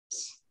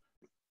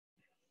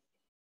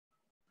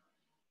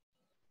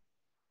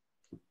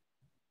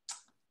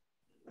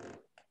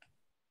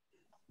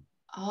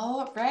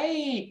All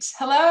right.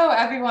 Hello,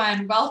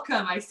 everyone.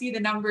 Welcome. I see the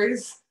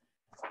numbers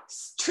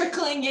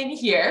trickling in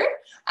here.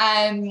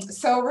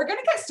 So we're going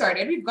to get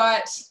started. We've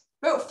got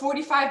about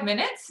 45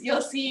 minutes.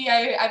 You'll see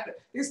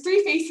there's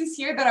three faces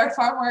here that are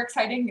far more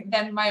exciting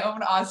than my own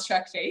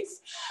AusTrek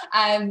face.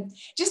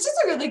 Just as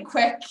a really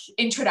quick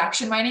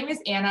introduction, my name is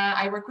Anna.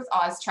 I work with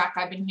AusTrek.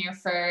 I've been here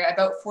for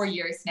about 4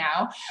 years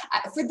now.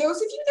 For those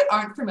of you that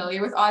aren't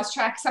familiar with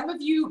AusTrek, some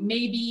of you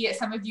may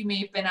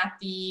have been at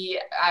the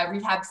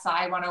Rehab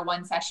Sci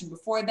 101 session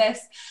before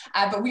this,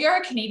 but we are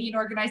a Canadian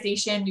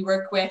organization. We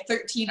work with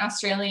 13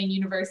 Australian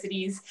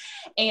universities,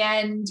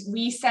 and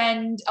we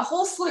send a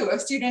whole slew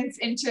of students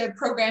into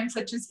programs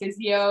such as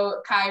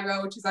Physio,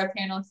 Chiro, which is our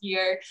panel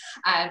here,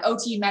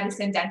 OT,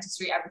 medicine,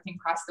 dentistry, everything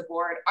across the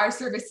board. Our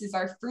services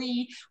are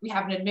free. We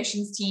have an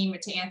admissions team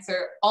to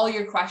answer all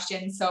your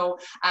questions. So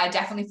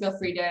definitely feel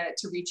free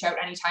to reach out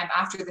anytime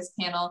after this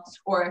panel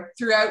or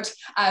throughout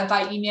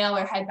by email,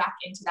 or head back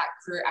into that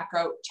Career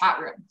Echo chat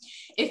room.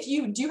 If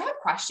you do have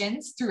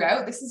questions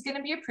throughout, this is going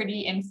to be a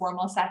pretty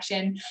informal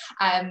session.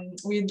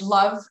 We'd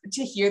love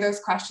to hear those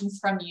questions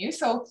from you.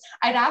 So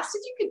I'd ask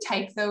if you could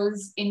type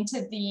those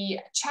into the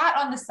chat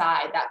on the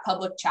side, that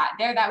public chat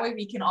there. That way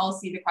we can all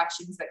see the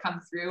questions that come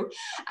through,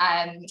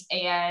 and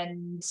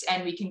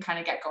we can kind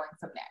of get going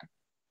from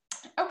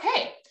there.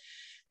 Okay,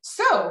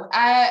 so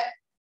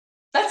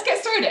let's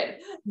get started.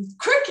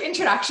 Quick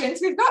introductions.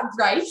 We've got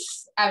Bryce.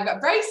 I've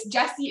got Bryce,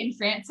 Jessie, and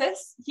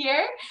Francis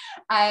here.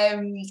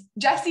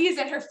 Jessie is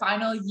in her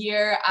final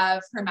year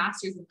of her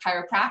Master's in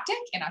Chiropractic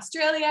in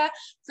Australia.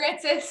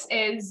 Francis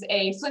is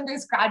a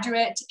Flinders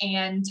graduate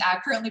and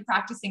currently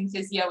practicing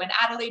physio in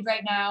Adelaide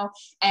right now.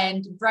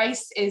 And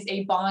Bryce is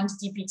a Bond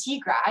DPT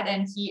grad,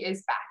 and he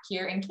is back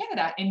here in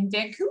Canada, in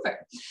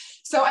Vancouver.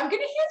 So I'm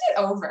going to hand it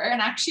over,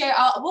 and actually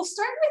we'll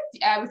start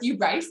with you,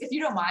 Bryce, if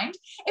you don't mind.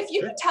 If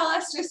you could tell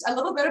us just a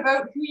little bit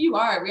about who you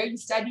are, where you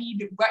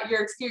studied, what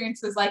your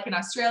experience was like in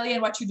Australia,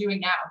 and what you're doing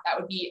now, that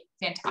would be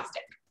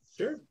fantastic.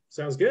 Sure,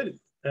 sounds good.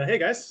 Hey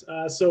guys,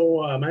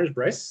 my name is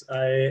Bryce.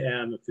 I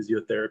am a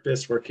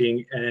physiotherapist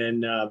working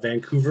in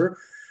Vancouver.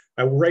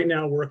 I right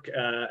now work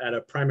at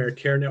a primary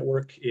care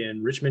network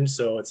in Richmond.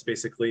 So it's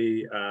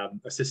basically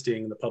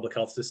assisting the public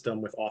health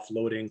system with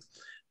offloading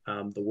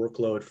the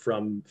workload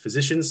from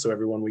physicians. So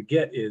everyone we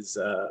get is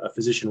a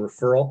physician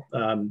referral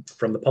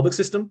from the public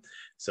system.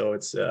 So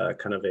it's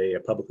kind of a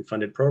publicly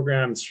funded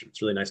program.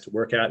 It's really nice to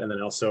work at. And then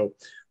I also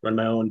run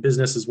my own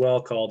business as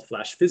well called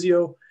Flash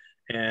Physio.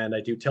 And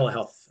I do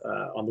telehealth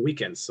on the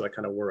weekends. So I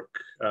kind of work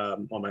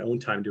on my own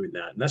time doing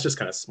that. And that's just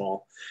kind of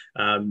small.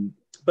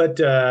 But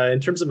in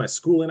terms of my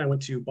schooling, I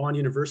went to Bond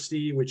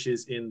University, which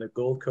is in the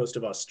Gold Coast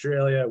of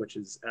Australia, which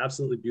is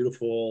absolutely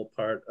beautiful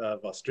part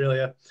of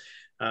Australia.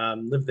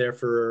 Lived there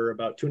for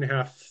about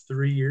 2.5,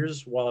 3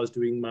 years while I was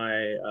doing my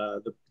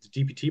the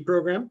DPT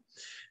program.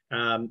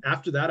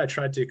 After that, I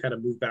tried to kind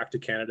of move back to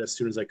Canada as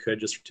soon as I could,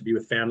 just to be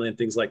with family and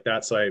things like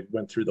that. So I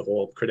went through the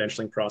whole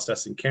credentialing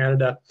process in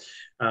Canada,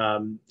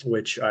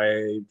 which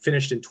I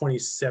finished in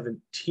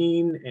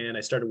 2017, and I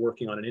started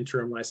working on an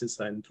interim license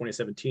in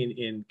 2017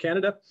 in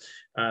Canada.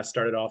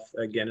 Started off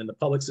again in the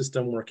public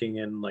system, working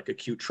in like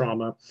acute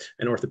trauma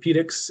and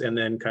orthopedics, and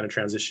then kind of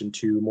transitioned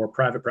to more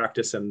private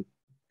practice. And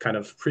kind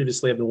of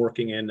previously I've been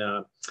working in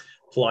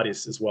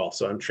Pilates as well.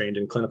 So I'm trained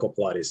in clinical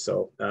Pilates.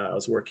 So I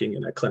was working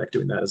in a clinic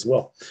doing that as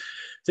well.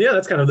 So yeah,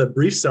 that's kind of the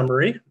brief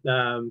summary.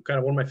 Kind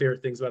of one of my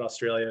favorite things about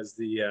Australia is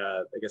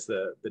I guess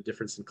the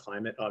difference in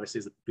climate obviously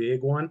is a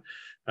big one.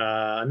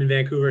 I'm in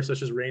Vancouver, so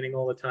it's just raining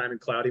all the time and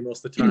cloudy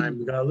most of the time.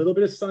 We got a little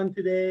bit of sun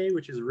today,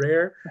 which is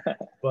rare,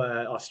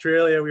 but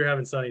Australia, we were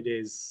having sunny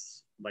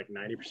days like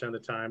 90% of the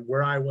time.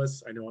 Where I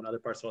was, I know in other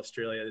parts of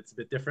Australia, it's a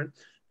bit different.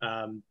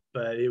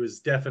 But it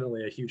was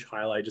definitely a huge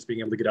highlight, just being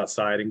able to get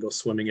outside and go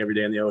swimming every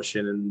day in the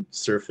ocean and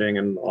surfing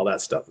and all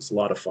that stuff. It's a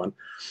lot of fun.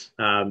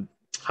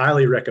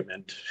 Highly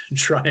recommend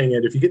trying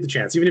it if you get the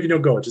chance, even if you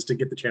don't go, just to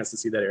get the chance to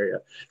see that area.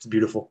 It's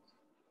beautiful.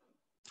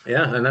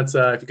 Yeah, and that's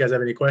if you guys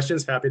have any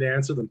questions, happy to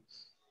answer them.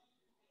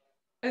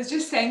 I was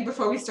just saying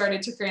before we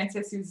started to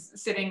Francis, who's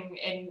sitting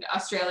in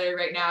Australia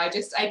right now,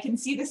 I can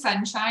see the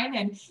sunshine,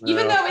 and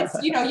even though it's,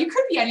 you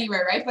could be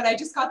anywhere, right? But I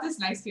just got this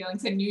nice feeling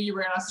because I knew you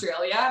were in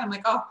Australia, and I'm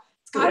like, oh,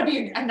 it's got to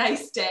be a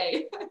nice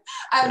day.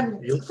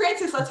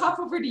 Francis, let's hop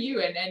over to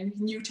you and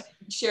you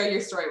share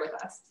your story with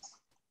us.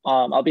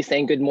 I'll be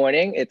saying good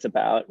morning. It's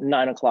about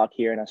 9 o'clock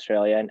here in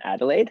Australia in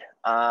Adelaide.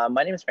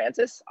 My name is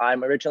Francis.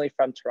 I'm originally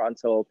from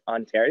Toronto,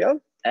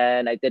 Ontario,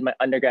 and I did my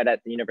undergrad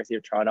at the University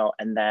of Toronto.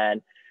 And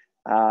then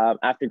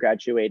after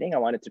graduating, I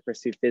wanted to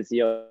pursue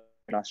physio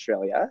in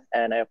Australia,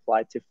 and I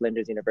applied to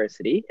Flinders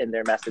University in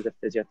their Masters of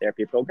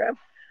Physiotherapy program.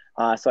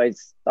 So I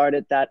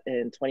started that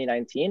in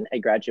 2019. I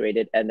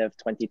graduated end of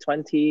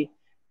 2020,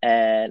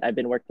 and I've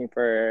been working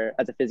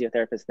as a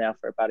physiotherapist now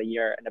for about a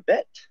year and a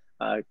bit,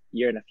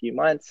 year and a few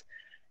months.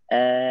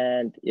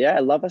 And yeah, I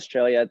love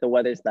Australia. The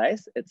weather's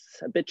nice. It's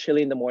a bit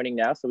chilly in the morning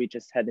now, so we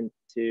just head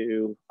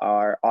into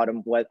our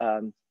autumn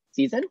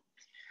season.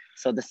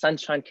 So the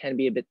sunshine can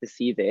be a bit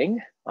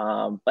deceiving,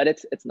 but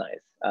it's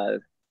nice. A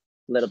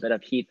little bit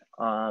of heat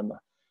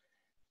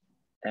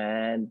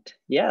And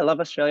yeah, I love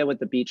Australia with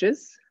the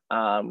beaches.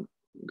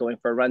 Going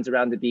for runs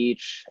around the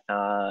beach.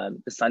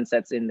 The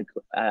sunsets in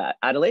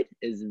Adelaide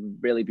is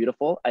really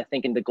beautiful. I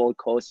think in the Gold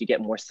Coast, you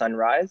get more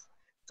sunrise.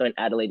 So in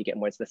Adelaide, you get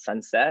more to the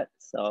sunset.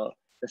 So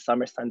the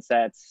summer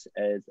sunsets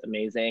is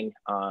amazing.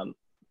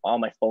 All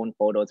my phone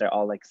photos are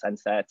all like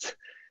sunsets.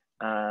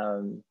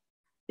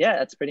 Yeah,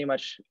 that's pretty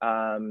much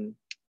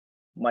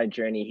my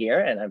journey here.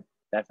 And I'm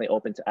definitely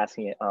open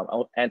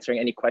to answering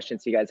any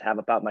questions you guys have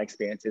about my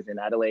experiences in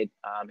Adelaide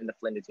in the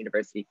Flinders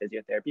University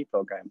Physiotherapy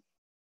program.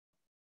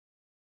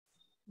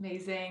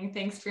 Amazing.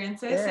 Thanks,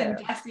 Francis. Yeah.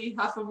 And Jessie,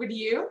 off over to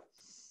you.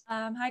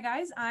 Hi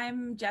guys,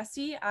 I'm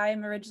Jessie.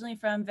 I'm originally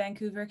from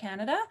Vancouver,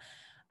 Canada.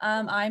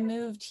 I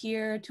moved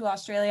here to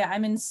Australia.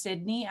 I'm in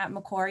Sydney at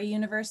Macquarie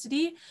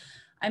University.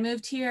 I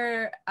moved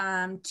here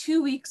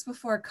 2 weeks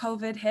before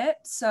COVID hit.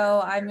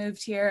 So I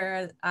moved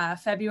here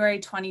February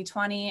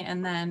 2020,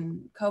 and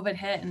then COVID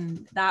hit,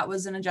 and that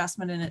was an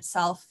adjustment in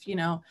itself, you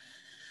know,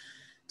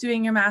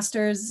 doing your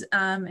master's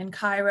in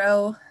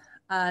Cairo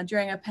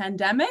during a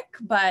pandemic,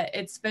 but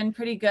it's been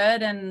pretty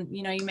good. And,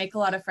 you know, you make a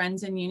lot of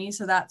friends in uni,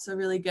 so that's a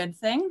really good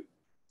thing.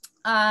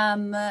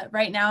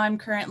 Right now I'm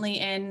currently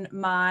in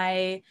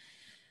my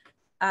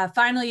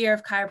final year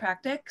of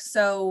chiropractic.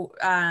 So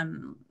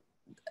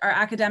our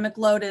academic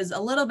load is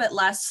a little bit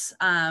less.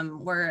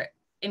 We're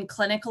in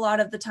clinic a lot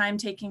of the time,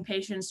 taking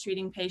patients,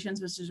 treating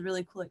patients, which is a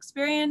really cool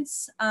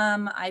experience.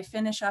 I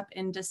finish up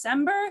in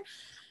December,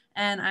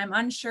 and I'm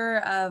unsure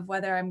of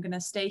whether I'm going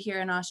to stay here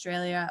in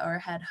Australia or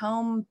head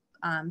home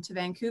to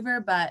Vancouver.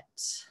 But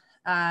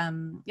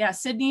yeah,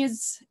 Sydney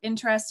is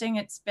interesting.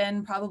 It's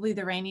been probably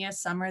the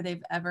rainiest summer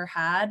they've ever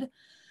had.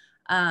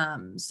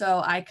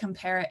 So I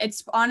compare it.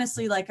 It's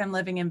honestly like I'm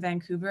living in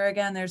Vancouver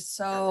again. There's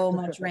so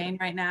much rain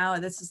right now.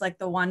 This is like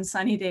the one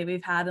sunny day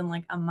we've had in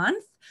like a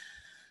month,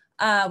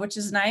 which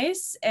is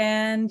nice.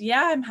 And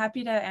yeah, I'm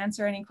happy to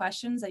answer any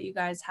questions that you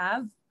guys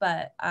have,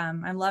 but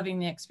I'm loving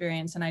the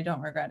experience and I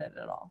don't regret it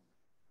at all.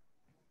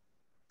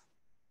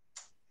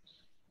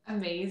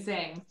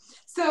 Amazing.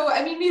 So,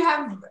 I mean, we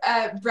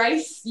have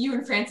Bryce, you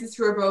and Francis,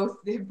 who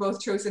have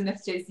both chosen the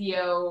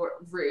physio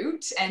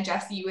route, and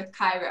Jessie, you with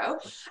Cairo.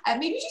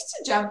 Maybe just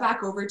to jump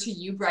back over to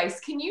you,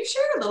 Bryce, can you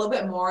share a little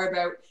bit more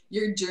about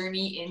your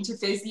journey into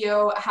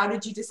physio? How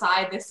did you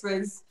decide this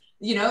was,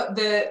 you know,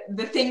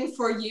 the thing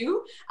for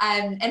you,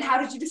 and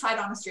how did you decide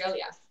on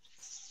Australia?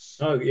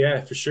 Oh yeah,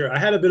 for sure. I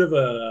had a bit of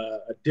a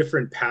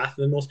different path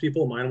than most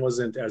people. Mine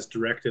wasn't as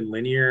direct and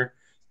linear.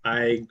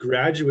 I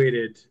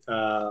graduated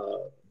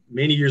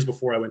many years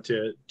before I went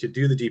to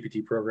do the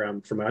DPT program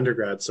for my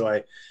undergrad. So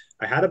I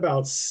had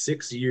about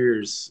 6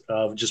 years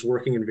of just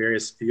working in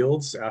various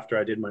fields after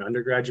I did my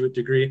undergraduate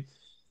degree.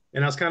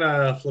 And I was kind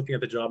of looking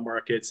at the job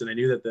markets, and I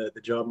knew that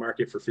the job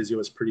market for physio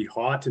is pretty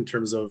hot in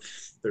terms of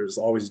there's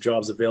always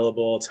jobs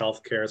available. It's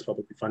healthcare, it's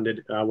publicly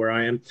funded where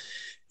I am.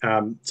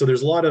 So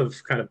there's a lot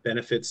of kind of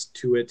benefits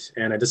to it.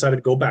 And I decided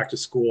to go back to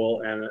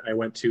school, and I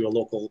went to a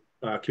local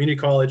community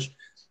college,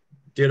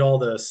 did all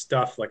the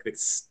stuff like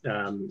this,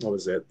 what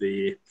was it?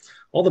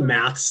 All the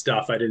math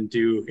stuff I didn't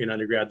do in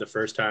undergrad the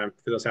first time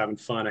because I was having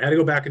fun. I had to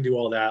go back and do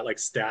all that, like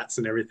stats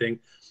and everything.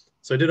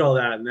 So I did all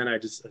that, and then I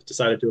just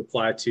decided to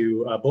apply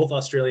to both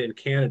Australia and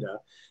Canada.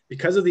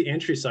 Because of the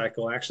entry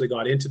cycle, I actually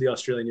got into the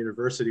Australian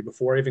university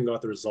before I even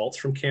got the results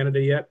from Canada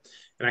yet.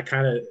 And I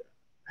kind of,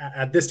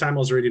 at this time, I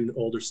was already an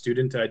older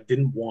student. I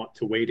didn't want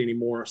to wait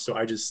anymore, so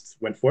I just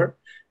went for it.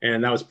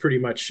 And that was pretty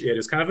much it. It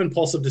was kind of an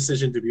impulsive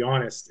decision, to be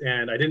honest.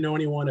 And I didn't know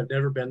anyone. I've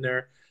never been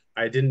there.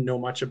 I didn't know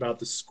much about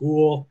the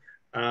school.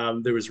 I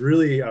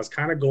was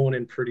kind of going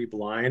in pretty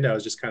blind. I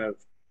was just kind of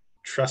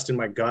trusting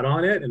my gut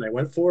on it, and I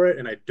went for it,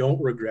 and I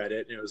don't regret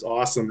it. It was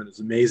awesome, and it was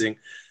amazing.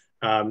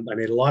 I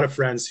made a lot of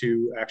friends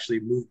who actually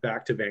moved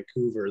back to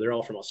Vancouver. They're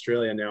all from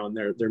Australia now, and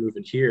they're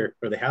moving here,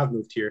 or they have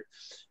moved here.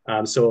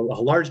 So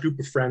a large group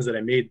of friends that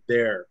I made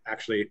there,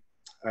 actually,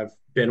 I've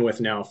been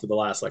with now for the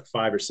last like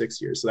 5 or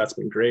 6 years. So that's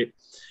been great.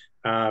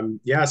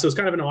 Yeah, so it's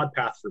kind of an odd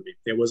path for me.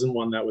 It wasn't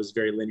one that was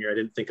very linear. I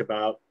didn't think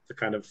about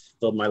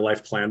my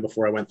life plan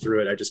before I went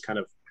through it. I just kind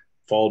of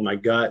followed my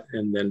gut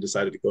and then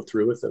decided to go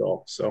through with it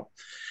all. So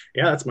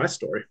yeah, that's my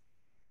story.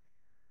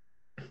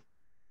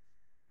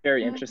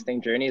 Very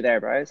interesting journey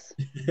there, Bryce.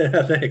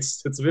 Yeah,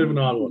 thanks. It's a bit of an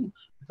odd one.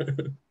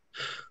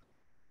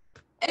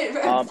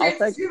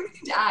 Francis, you have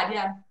anything to add?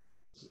 Yeah.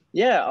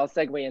 Yeah, I'll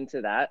segue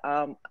into that.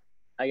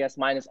 I guess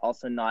mine is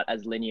also not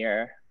as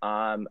linear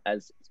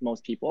as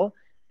most people.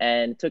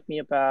 And it took me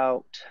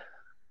about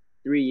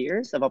 3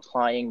 years of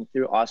applying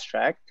through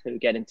Austrac to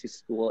get into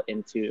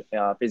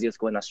physio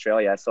school in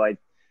Australia. So I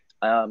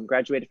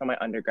graduated from my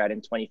undergrad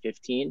in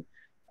 2015.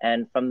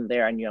 And from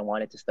there, I knew I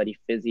wanted to study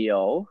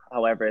physio.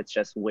 However, it's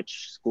just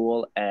which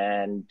school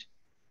and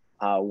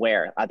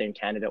where, either in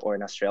Canada or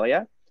in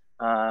Australia.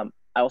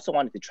 I also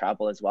wanted to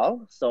travel as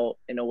well. So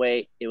in a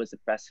way, it was the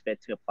best fit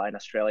to apply in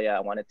Australia. I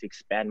wanted to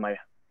expand my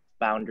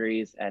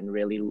boundaries and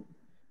really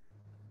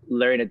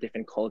learn a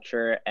different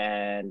culture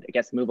and I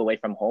guess move away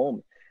from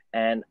home.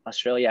 And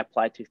Australia, I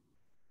applied to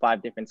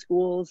 5 different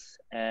schools.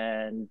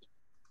 And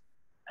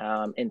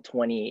in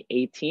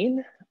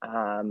 2018,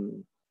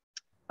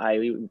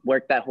 I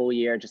worked that whole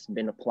year, just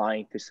been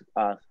applying to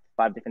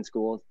 5 different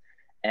schools.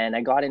 And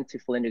I got into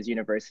Flinders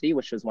University,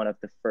 which was one of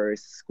the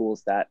first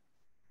schools that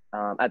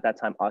at that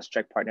time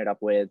Austrek partnered up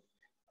with.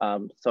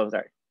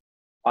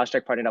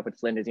 Austrek partnered up with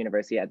Flinders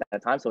University at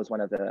that time. So it was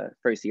one of the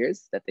first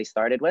years that they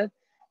started with.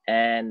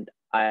 And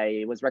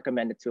I was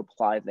recommended to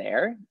apply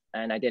there.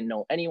 And I didn't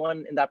know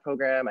anyone in that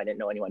program. I didn't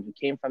know anyone who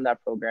came from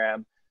that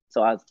program.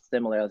 So I was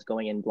similar. I was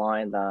going in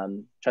blind,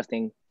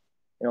 trusting,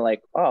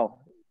 like, oh,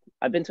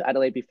 I've been to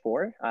Adelaide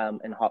before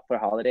for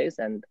holidays,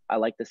 and I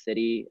like the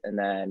city, and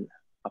then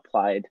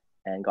applied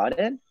and got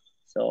in.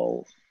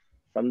 So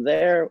from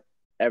there,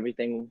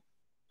 everything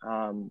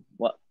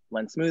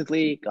went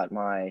smoothly, got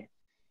my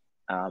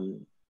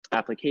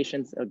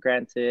applications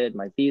granted,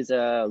 my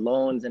visa,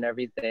 loans, and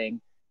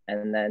everything.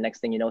 And then next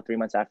thing you know, 3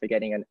 months after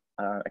getting an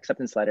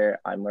acceptance letter,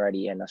 I'm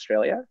already in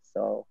Australia.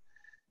 So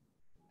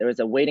there was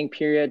a waiting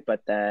period,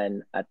 but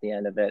then at the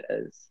end of it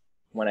is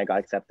when I got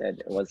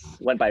accepted. It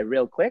went by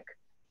real quick.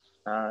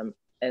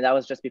 And that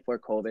was just before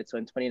COVID. So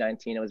in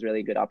 2019, it was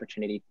really a good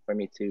opportunity for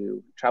me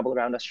to travel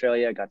around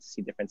Australia, got to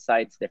see different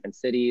sites, different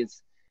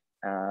cities,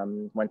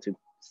 went to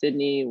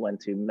Sydney, went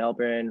to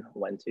Melbourne,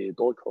 went to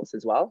Gold Coast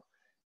as well.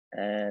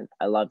 And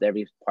I loved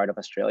every part of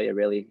Australia,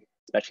 really,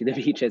 especially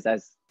the beaches,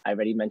 as I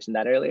already mentioned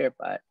that earlier.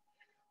 But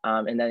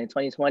and then in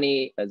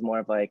 2020, it was more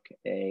of like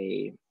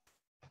a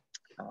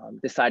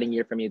deciding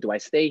year for me. Do I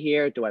stay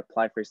here? Do I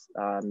apply for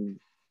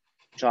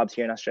jobs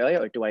here in Australia,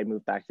 or do I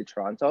move back to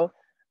Toronto?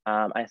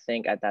 I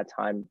think at that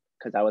time,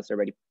 because I was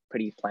already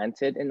pretty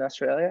planted in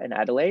Australia, in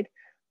Adelaide,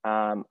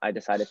 I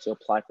decided to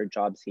apply for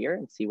jobs here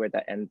and see where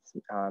that ends,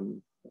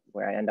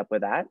 where I end up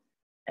with that.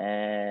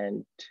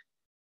 And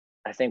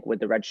I think with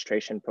the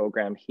registration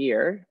program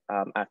here,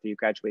 after you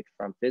graduate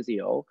from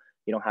Physio,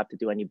 you don't have to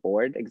do any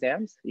board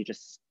exams. You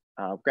just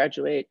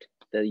graduate.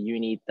 The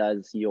uni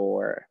does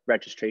your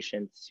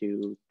registration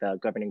to the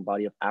governing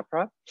body of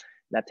APRA.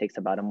 That takes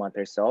about a month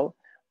or so.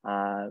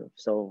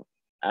 So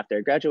after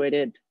I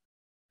graduated,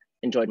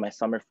 enjoyed my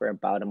summer for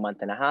about a month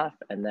and a half,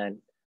 and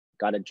then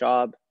got a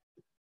job,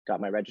 got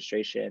my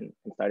registration,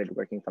 and started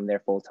working from there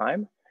full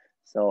time.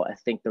 So I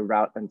think the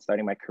route and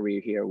starting my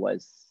career here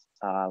was,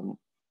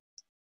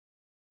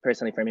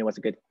 personally for me, was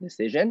a good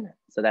decision,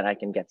 so that I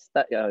can get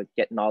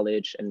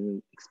knowledge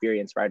and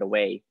experience right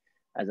away,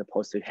 as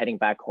opposed to heading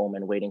back home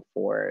and waiting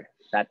for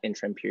that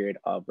interim period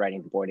of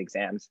writing the board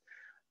exams.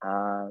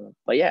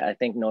 But yeah, I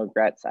think no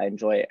regrets. I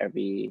enjoy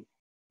every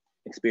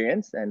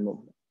experience and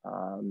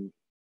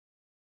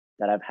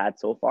that I've had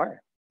so far.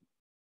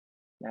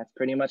 That's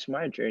pretty much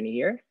my journey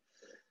here.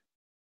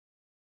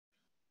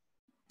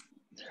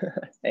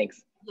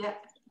 Thanks.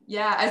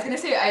 Yeah. I was gonna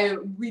say,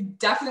 we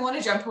definitely want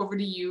to jump over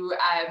to you,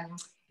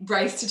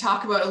 Bryce, to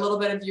talk about a little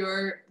bit of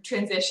your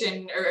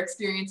transition or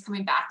experience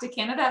coming back to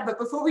Canada. But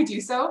before we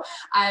do so,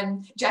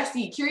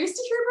 Jessie, curious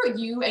to hear about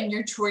you and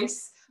your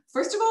choice,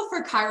 first of all,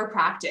 for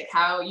chiropractic,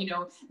 how,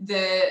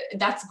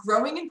 that's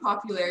growing in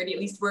popularity, at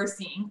least we're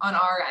seeing on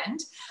our end.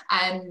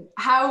 And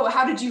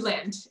how did you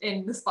land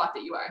in the spot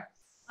that you are?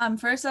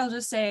 First, I'll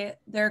just say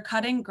they're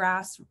cutting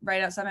grass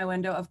right outside my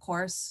window. Of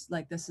course,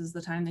 like this is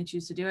the time they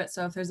choose to do it.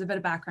 So if there's a bit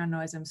of background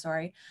noise, I'm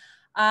sorry.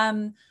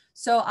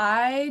 So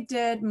I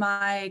did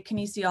my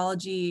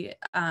kinesiology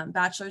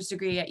bachelor's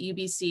degree at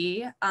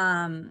UBC.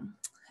 And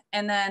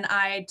then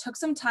I took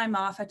some time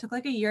off. I took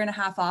like a year and a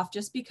half off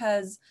just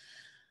because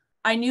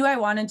I knew I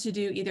wanted to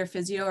do either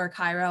physio or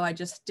chiro. I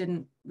just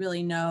didn't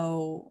really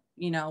know,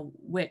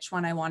 which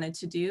one I wanted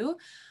to do.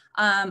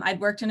 I'd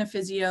worked in a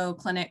physio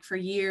clinic for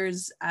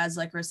years as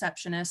like a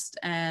receptionist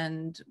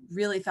and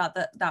really thought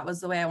that that was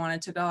the way I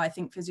wanted to go. I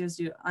think physios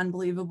do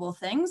unbelievable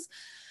things.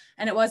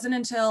 And it wasn't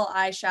until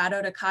I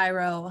shadowed a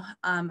chiro,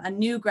 a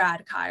new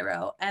grad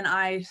chiro, and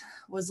I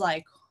was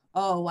like,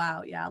 oh,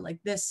 wow, yeah, like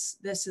this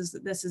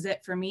is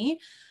it for me.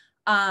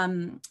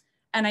 And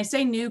I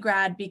say new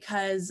grad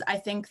because I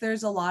think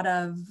there's a lot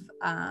of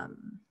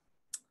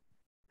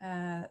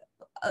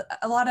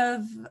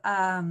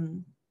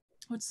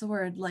what's the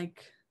word?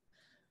 Like,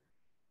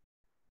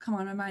 come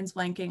on, my mind's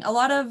blanking. A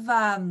lot of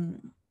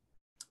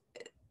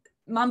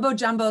mumbo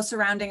jumbo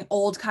surrounding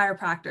old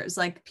chiropractors.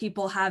 Like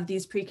people have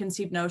these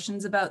preconceived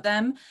notions about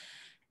them.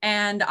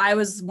 And I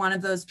was one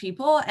of those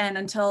people. And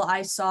until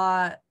I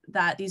saw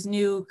that these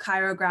new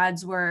chiro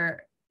grads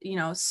were,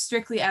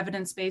 strictly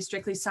evidence-based,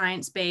 strictly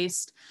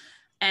science-based,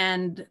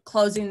 and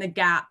closing the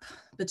gap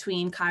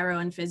between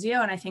chiro and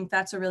physio. And I think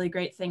that's a really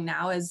great thing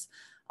now is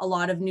a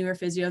lot of newer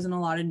physios and a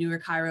lot of newer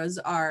chiros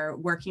are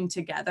working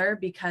together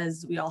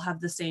because we all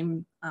have the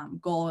same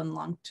goal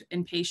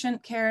in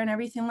patient care and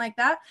everything like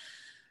that.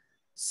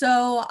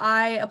 So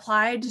I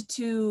applied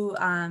to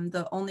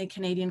the only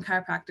Canadian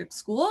chiropractic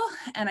school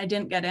and I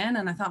didn't get in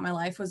and I thought my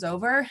life was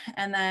over.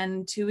 And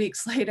then 2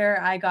 weeks later,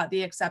 I got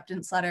the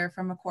acceptance letter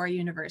from Macquarie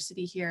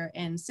University here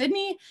in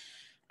Sydney.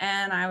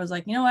 And I was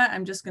like, you know what,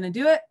 I'm just going to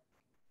do it.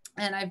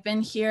 And I've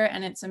been here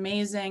and it's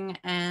amazing.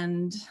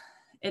 And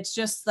it's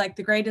just like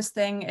the greatest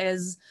thing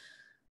is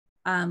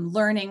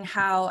learning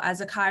how,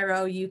 as a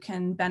chiro, you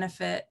can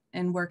benefit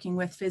in working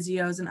with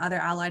physios and other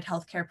allied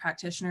healthcare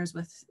practitioners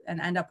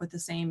and end up with the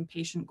same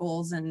patient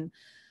goals. And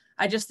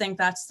I just think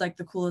that's like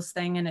the coolest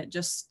thing. And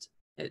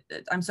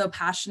I'm so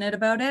passionate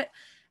about it.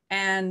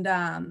 And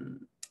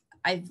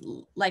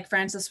like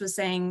Francis was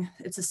saying,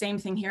 it's the same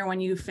thing here.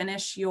 When you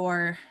finish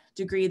your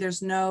degree,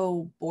 there's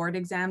no board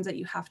exams that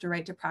you have to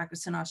write to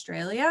practice in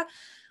Australia.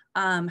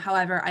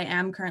 However, I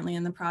am currently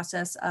in the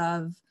process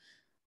of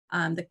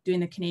doing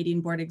the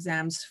Canadian board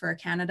exams for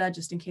Canada,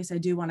 just in case I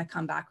do want to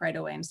come back right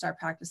away and start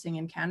practicing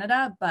in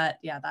Canada. But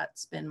yeah,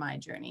 that's been my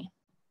journey.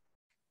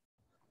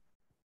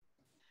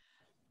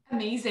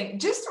 Amazing.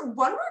 Just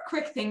one more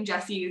quick thing,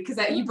 Jessie, because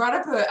you brought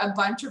up a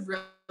bunch of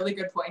really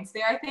good points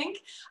there, I think.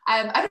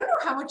 I don't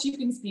know how much you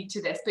can speak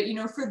to this, but, you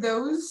know, for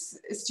those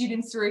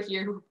students who are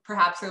here who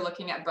perhaps are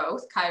looking at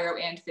both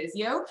chiro and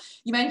physio,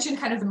 you mentioned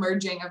kind of the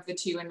merging of the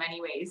two in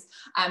many ways.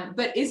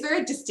 But is there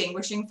a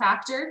distinguishing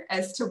factor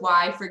as to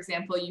why, for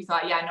example, you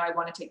thought, yeah, no, I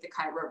want to take the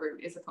chiro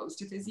route as opposed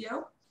to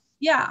physio?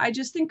 Yeah, I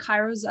just think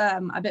chiro's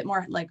a bit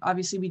more like,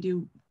 obviously we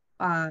do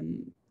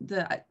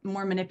the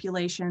more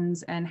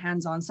manipulations and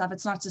hands-on stuff.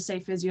 It's not to say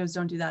physios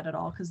don't do that at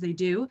all, because they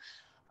do.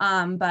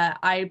 But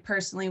I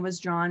personally was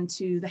drawn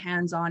to the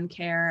hands-on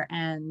care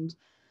and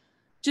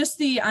just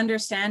the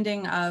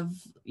understanding of,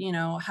 you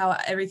know, how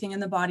everything in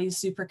the body is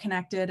super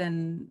connected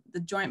and the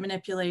joint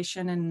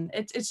manipulation. And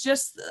it's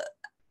just,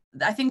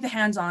 I think the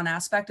hands-on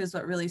aspect is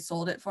what really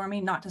sold it for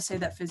me. Not to say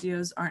that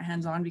physios aren't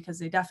hands-on, because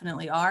they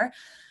definitely are.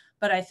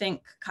 But I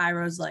think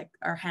chiros, like,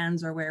 our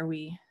hands are where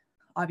we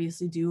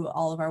obviously do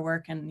all of our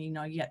work, and, you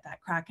know, you get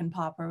that crack and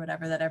pop or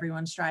whatever that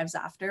everyone strives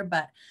after.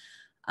 But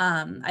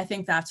I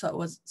think that's what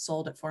was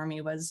sold it for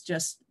me, was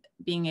just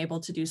being able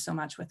to do so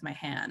much with my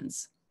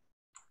hands.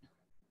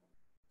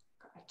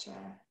 Gotcha.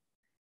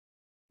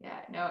 Yeah,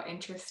 no,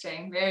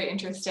 interesting. Very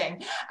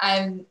interesting.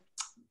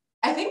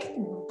 I think,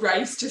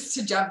 Bryce, just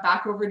to jump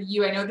back over to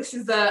you, I know this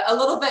is a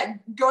little bit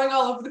going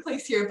all over the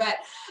place here, but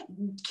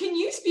can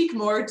you speak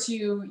more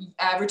to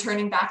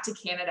returning back to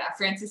Canada?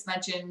 Francis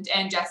mentioned,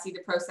 and Jessie,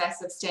 the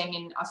process of staying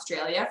in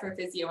Australia for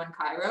physio and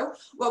chiro.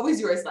 What was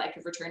yours like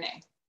of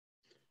returning?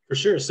 For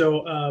sure.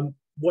 So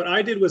what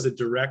I did was a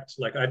direct,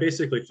 like, I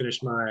basically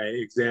finished my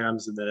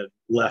exams and then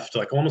left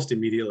like almost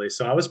immediately.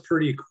 So I was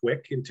pretty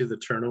quick into the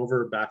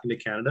turnover back into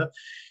Canada.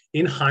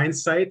 In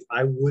hindsight,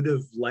 I would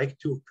have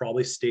liked to have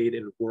probably stayed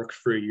and worked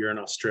for a year in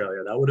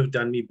Australia. That would have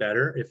done me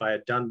better if I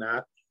had done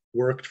that,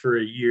 worked for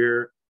a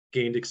year,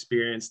 gained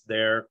experience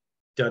there,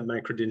 done my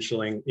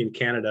credentialing in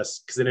Canada,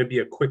 because then it'd be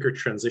a quicker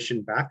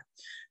transition back.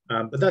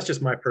 But that's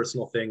just my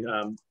personal thing.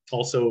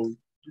 Also,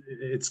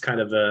 it's kind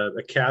of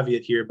a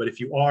caveat here, but if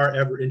you are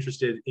ever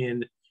interested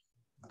in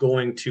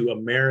going to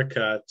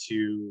America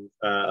to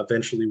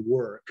eventually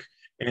work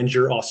and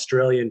you're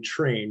Australian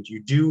trained,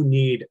 you do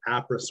need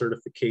APRA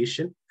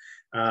certification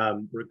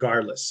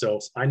regardless. So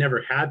I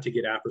never had to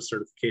get APRA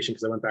certification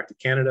because I went back to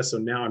Canada. So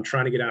now I'm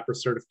trying to get APRA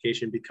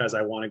certification because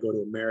I want to go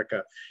to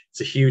America.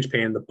 It's a huge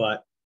pain in the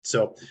butt.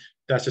 So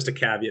that's just a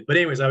caveat. But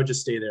anyways, I would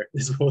just stay there.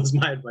 This was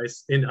my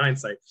advice in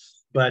hindsight.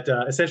 But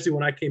essentially,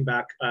 when I came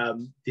back,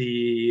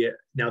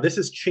 now this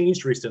has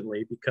changed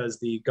recently because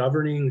the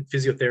governing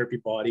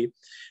physiotherapy body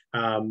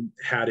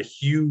had a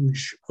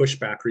huge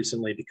pushback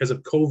recently because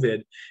of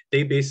COVID.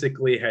 They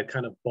basically had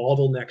kind of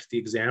bottlenecked the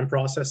exam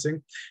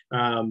processing.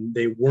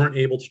 They weren't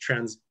able to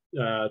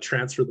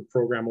transfer the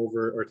program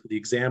over, or the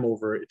exam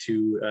over,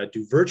 to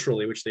do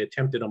virtually, which they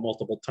attempted on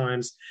multiple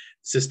times.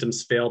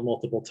 Systems failed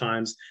multiple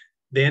times.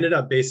 They ended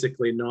up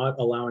basically not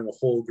allowing a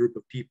whole group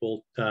of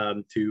people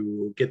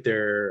to get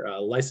their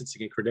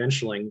licensing and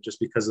credentialing just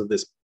because of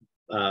this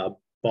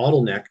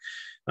bottleneck.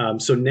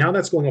 So now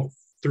that's going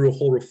through a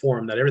whole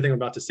reform that everything I'm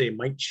about to say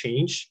might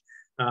change.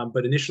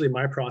 But initially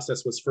my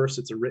process was, first,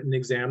 it's a written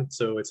exam.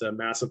 So it's a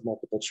massive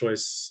multiple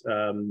choice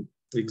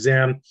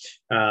exam.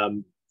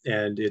 And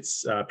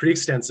it's pretty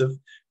extensive.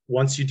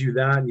 Once you do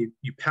that and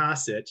you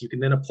pass it, you can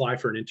then apply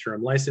for an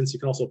interim license. You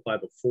can also apply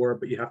before,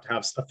 but you have to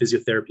have a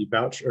physiotherapy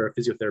vouch or a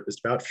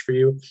physiotherapist vouch for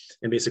you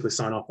and basically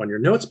sign off on your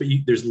notes. But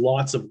there's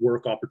lots of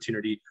work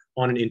opportunity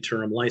on an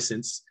interim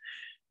license.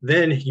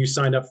 Then you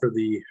signed up for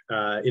the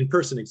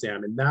in-person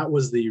exam, and that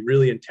was the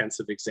really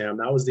intensive exam.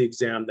 That was the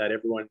exam that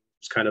everyone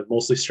kind of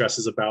mostly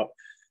stresses about.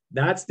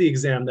 That's the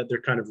exam that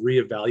they're kind of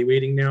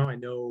reevaluating now. I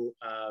know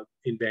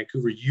in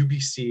Vancouver,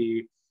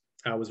 UBC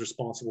was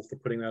responsible for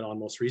putting that on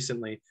most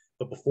recently.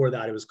 But before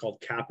that, it was called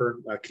CAPR,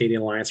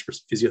 Canadian Alliance for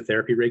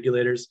Physiotherapy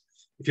Regulators.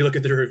 If you look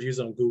at their reviews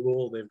on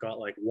Google, they've got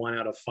like 1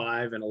 out of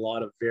 5 and a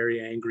lot of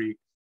very angry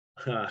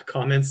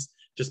comments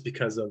just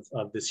because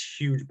of this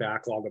huge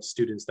backlog of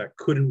students that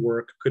couldn't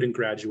work, couldn't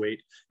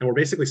graduate, and were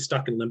basically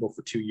stuck in limbo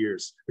for 2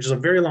 years, which is a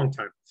very long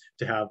time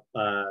to have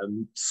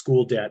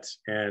school debt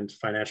and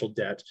financial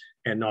debt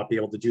and not be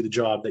able to do the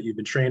job that you've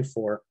been trained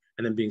for,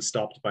 and then being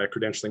stopped by a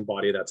credentialing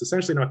body that's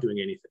essentially not doing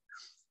anything.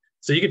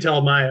 So you can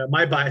tell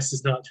my bias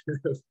is not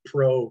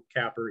pro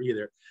capper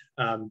either.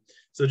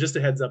 So just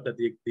a heads up that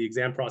the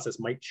exam process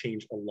might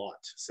change a lot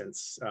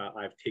since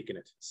I've taken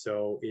it.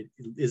 So it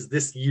is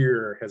this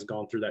year has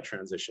gone through that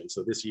transition.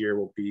 So this year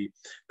will be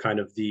kind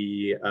of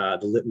the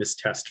litmus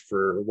test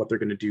for what they're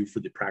going to do for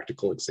the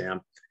practical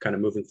exam, kind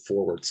of moving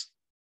forwards.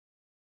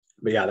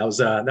 But yeah,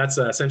 that's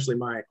essentially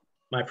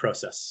my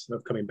process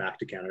of coming back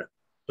to Canada.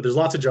 But there's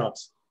lots of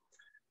jobs,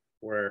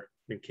 where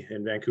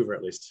in Vancouver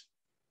at least.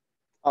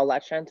 I'll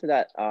latch on to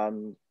that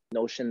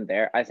notion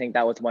there. I think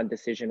that was one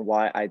decision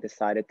why I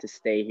decided to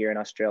stay here in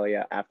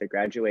Australia after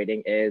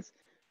graduating, is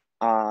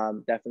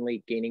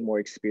definitely gaining more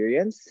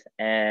experience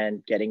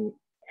and getting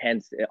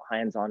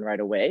hands-on right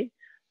away,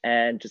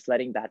 and just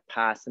letting that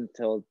pass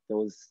until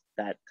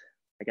that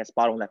I guess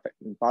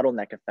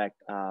bottleneck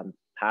effect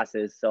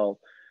passes. So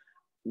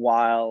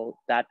while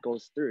that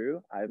goes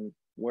through, I'm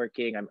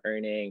working, I'm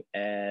earning,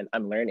 and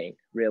I'm learning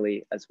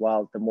really as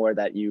well. The more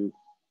that you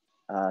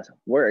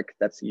work,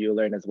 you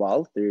learn as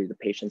well through the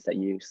patients that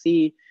you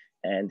see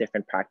and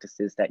different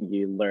practices that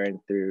you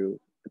learn through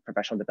the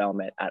professional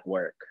development at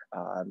work.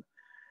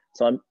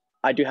 So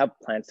I do have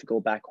plans to go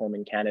back home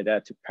in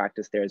Canada to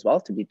practice there as well,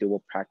 to be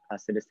dual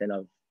citizen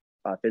of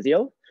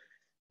physio,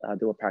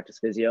 dual practice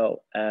physio.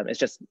 It's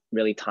just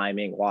really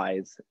timing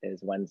wise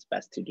is when's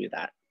best to do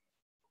that.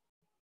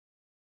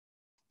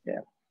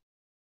 Yeah.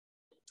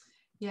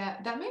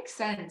 Yeah, that makes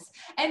sense.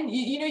 And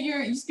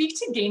you speak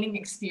to gaining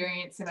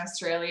experience in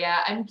Australia.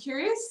 I'm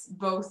curious,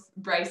 both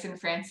Bryce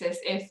and Francis,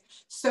 if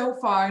so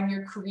far in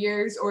your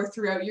careers or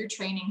throughout your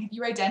training, have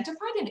you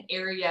identified an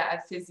area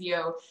of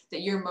physio that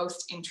you're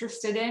most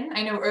interested in?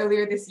 I know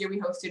earlier this year we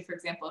hosted, for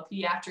example, a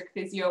pediatric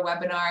physio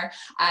webinar.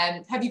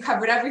 Have you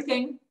covered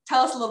everything?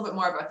 Tell us a little bit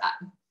more about that.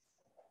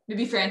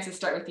 Maybe Francis,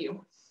 start with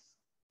you.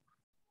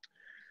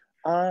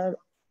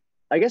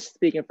 I guess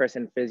speaking first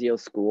in physio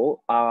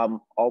school,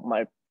 all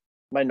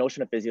my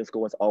notion of physio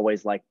school was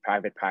always like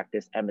private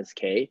practice,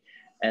 MSK.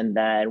 And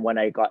then when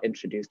I got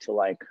introduced to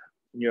like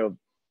neuro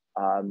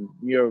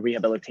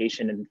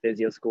rehabilitation in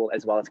physio school,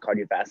 as well as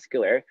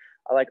cardiovascular,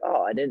 I'm like,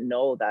 oh, I didn't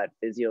know that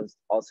physios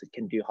also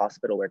can do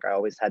hospital work. I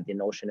always had the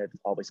notion of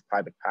always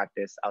private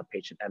practice,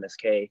 outpatient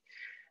MSK.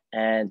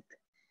 And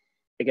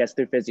I guess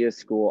through physio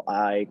school,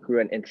 I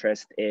grew an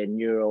interest in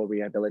neuro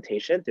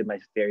rehabilitation through my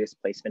various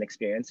placement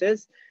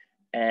experiences.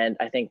 And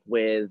I think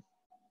with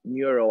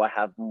neuro, I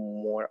have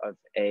more of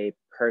a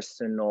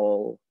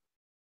personal,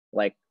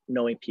 like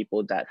knowing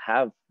people that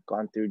have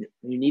gone through,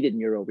 you needed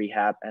neuro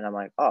rehab. And I'm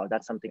like, oh,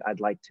 that's something I'd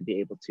like to be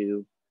able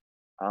to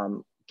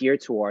gear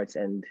towards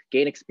and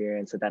gain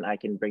experience, so then I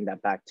can bring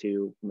that back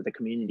to the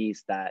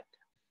communities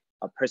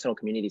personal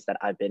communities that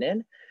I've been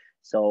in.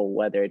 So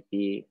whether it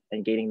be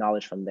and gaining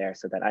knowledge from there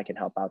so that I can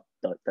help out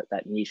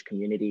that niche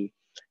community.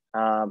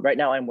 Right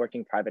now I'm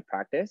working private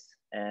practice,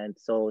 and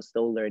so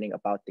still learning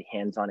about the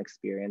hands-on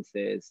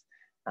experiences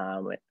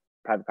with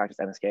private practice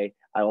MSK.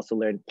 I also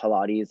learned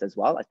Pilates as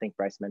well. I think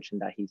Bryce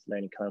mentioned that he's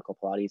learning clinical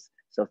Pilates.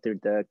 So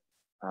through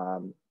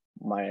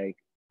my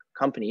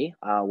company,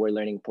 we're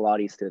learning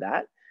Pilates through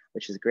that,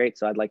 which is great.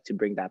 So I'd like to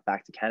bring that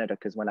back to Canada,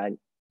 because when I'm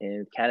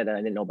in Canada, I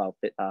didn't know about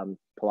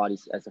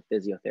Pilates as a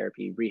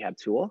physiotherapy rehab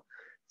tool.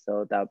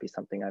 So that would be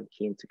something I'm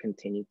keen to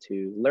continue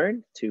to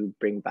learn, to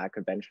bring back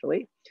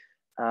eventually.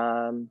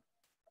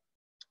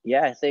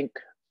 Yeah, I think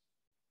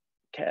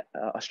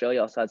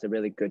Australia also has a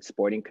really good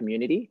sporting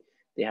community.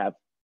 They have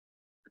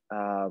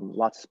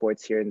lots of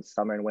sports here in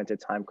summer and winter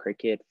time: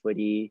 cricket,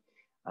 footy,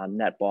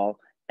 netball.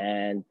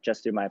 And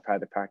just through my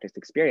private practice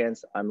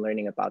experience, I'm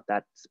learning about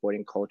that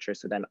sporting culture,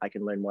 so then I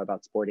can learn more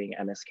about sporting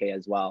MSK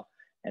as well,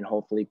 and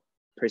hopefully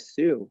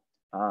pursue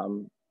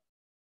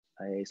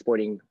a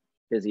sporting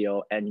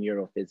physio and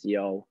neuro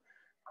physio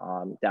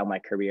down my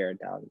career,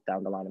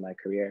 down the line of my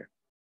career.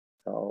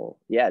 So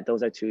yeah,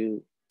 those are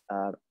two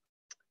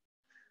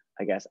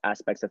I guess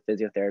aspects of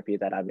physiotherapy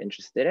that I'm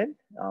interested in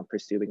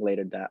pursuing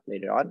later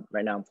on.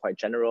 Right now I'm quite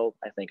general.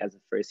 I think as a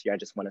first year, I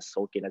just want to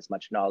soak in as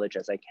much knowledge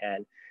as I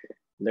can,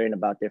 learn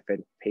about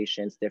different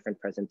patients, different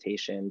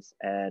presentations,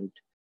 and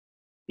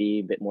be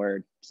a bit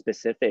more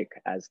specific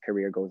as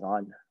career goes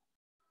on.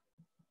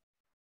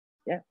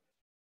 Yeah.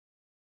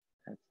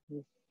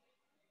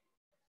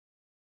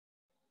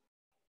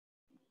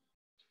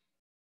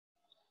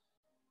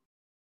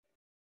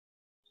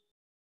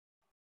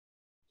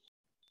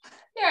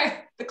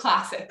 Yeah, the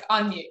classic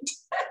on mute.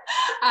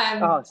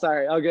 Oh,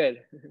 sorry. Oh,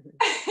 good.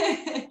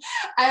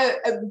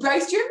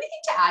 Bryce, do you have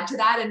anything to add to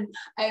that?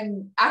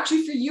 And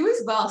actually for you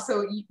as well.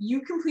 So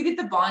you completed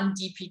the Bond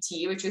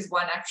DPT, which is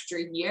 1 extra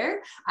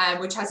year,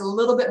 which has a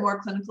little bit more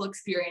clinical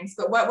experience.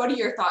 But what are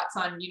your thoughts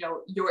on,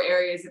 your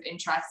areas of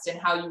interest and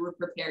how you were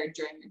prepared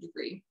during your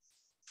degree?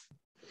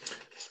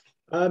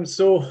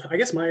 So I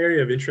guess my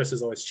area of interest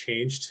has always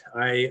changed.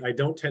 I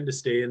don't tend to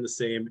stay in the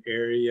same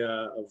area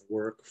of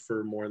work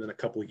for more than a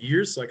couple of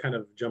years. So I kind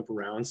of jump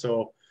around.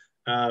 So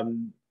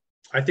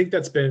I think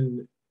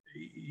that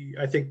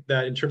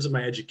in terms of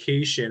my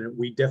education,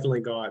 we definitely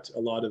got a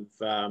lot of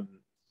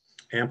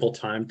ample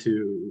time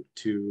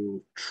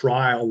to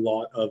try a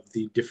lot of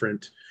the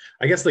different,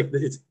 I guess, like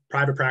it's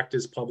private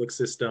practice, public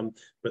system,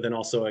 but then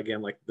also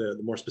again like the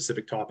more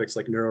specific topics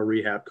like neuro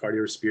rehab,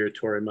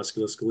 cardiorespiratory,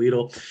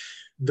 musculoskeletal,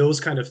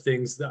 those kind of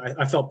things that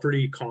I felt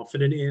pretty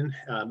confident in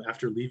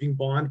after leaving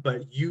Bond.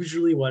 But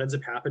usually what ends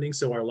up happening,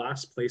 so our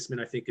last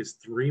placement I think is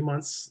 3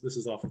 months. This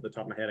is off the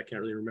top of my head, I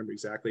can't really remember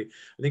exactly.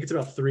 I think it's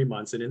about 3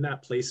 months, and in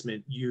that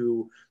placement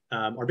you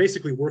are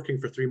basically working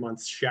for 3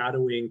 months,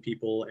 shadowing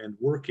people and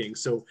working.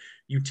 So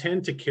you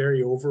tend to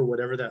carry over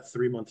whatever that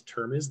 3 month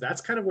term is.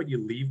 That's kind of what you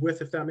leave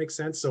with, if that makes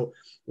sense. So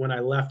when I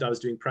left, I was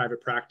doing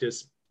private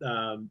practice,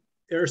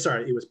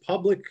 it was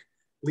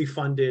publicly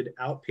funded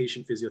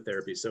outpatient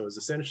physiotherapy. So it was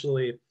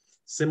essentially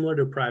similar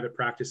to private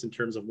practice in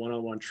terms of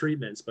one-on-one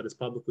treatments, but it's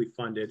publicly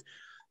funded.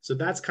 So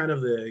that's kind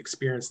of the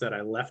experience that I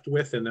left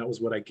with, and that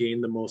was what I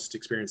gained the most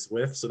experience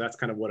with. So that's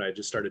kind of what I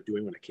just started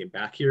doing when I came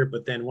back here.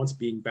 But then once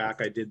being back,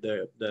 I did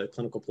the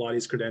clinical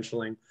Pilates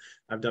credentialing.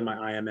 I've done my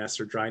IMS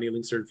or dry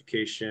needling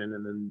certification,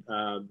 and then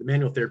the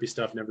manual therapy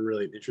stuff never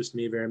really interested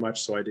me very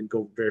much, so I didn't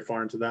go very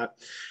far into that.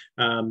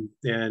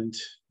 And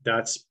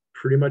that's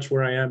pretty much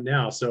where I am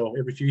now. So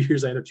every few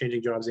years I end up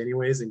changing jobs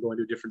anyways and going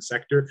to a different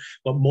sector.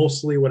 But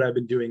mostly what I've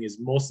been doing is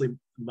mostly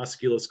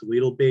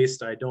musculoskeletal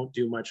based. I don't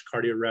do much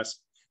cardio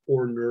rest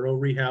or neuro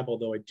rehab,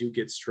 although I do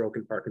get stroke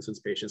and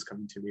Parkinson's patients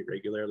coming to me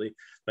regularly,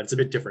 but it's a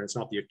bit different. It's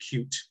not the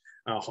acute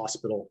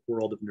hospital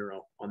world of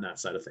neuro on that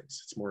side of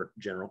things. It's more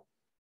general.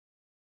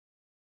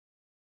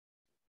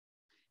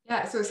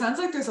 Yeah, so it sounds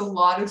like there's a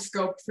lot of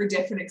scope for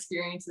different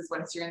experiences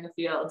once you're in the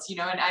field, you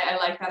know, and I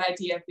like that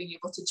idea of being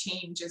able to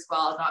change as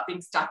well, not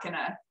being stuck in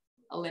a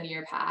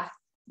linear path.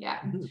 Yeah.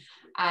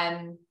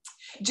 Mm-hmm.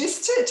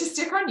 Just to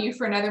stick on you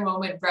for another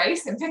moment,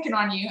 Bryce, I'm picking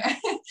on you.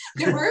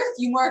 There were a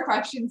few more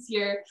questions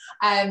here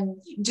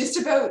just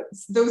about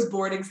those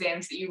board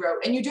exams that you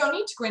wrote. And you don't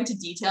need to go into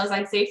details.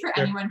 I'd say for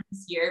anyone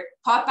who's here,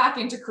 pop back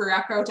into Career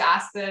Echo to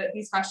ask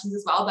these questions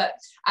as well. But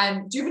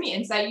do you have any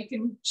insight you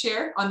can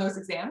share on those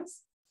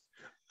exams?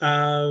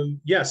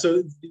 Yeah,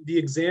 so the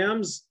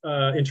exams,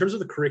 in terms of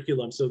the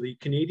curriculum, so the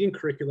Canadian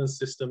curriculum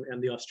system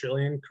and the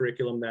Australian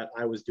curriculum that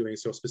I was doing,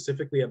 so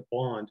specifically at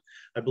Bond,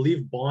 I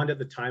believe Bond at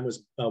the time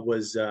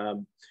was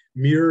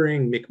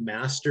mirroring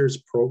McMaster's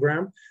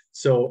program.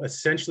 So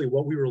essentially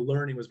what we were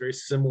learning was very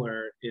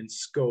similar in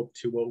scope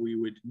to what we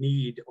would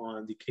need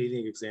on the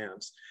Canadian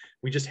exams.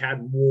 We just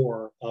had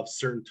more of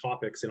certain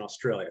topics in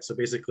Australia. So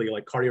basically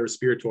like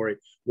cardiorespiratory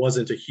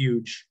wasn't a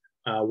huge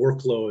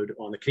workload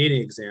on the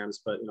Canadian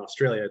exams, but in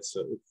Australia, it's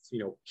you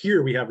know,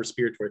 here we have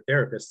respiratory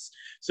therapists,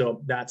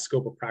 so that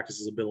scope of practice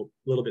is a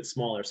little bit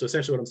smaller. So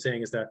essentially what I'm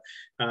saying is that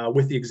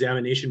with the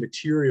examination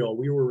material,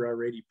 we were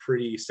already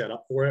pretty set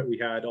up for it. We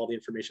had all the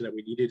information that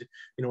we needed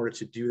in order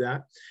to do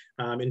that.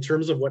 In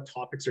terms of what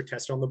topics are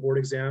tested on the board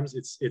exams,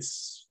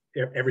 it's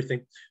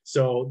everything.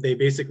 So they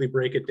basically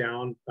break it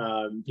down.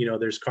 You know,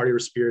 there's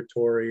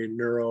cardiorespiratory,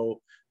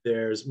 neuro,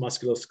 there's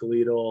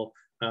musculoskeletal,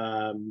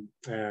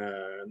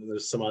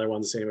 there's some other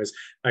ones anyways,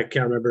 I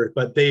can't remember,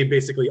 but they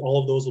basically,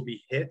 all of those will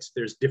be hit.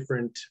 There's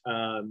different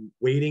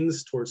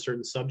weightings towards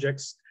certain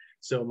subjects.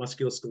 So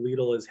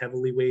musculoskeletal is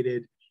heavily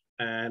weighted,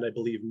 and I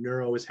believe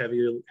neuro is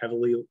heavily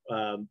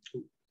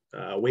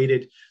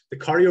weighted. The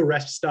cardio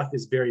rest stuff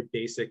is very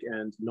basic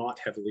and not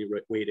heavily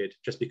weighted,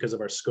 just because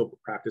of our scope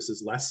of practice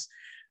is less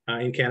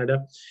in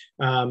Canada.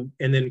 And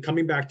then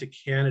coming back to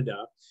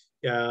Canada,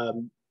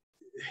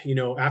 you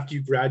know, after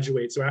you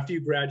graduate, you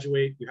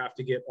have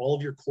to get all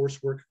of your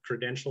coursework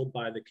credentialed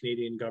by the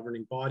Canadian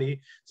governing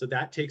body. So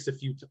that takes it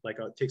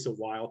takes a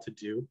while to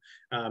do.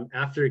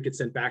 After it gets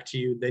sent back to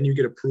you, then you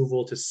get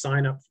approval to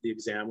sign up for the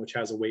exam, which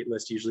has a wait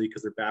list usually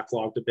because they're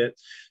backlogged a bit.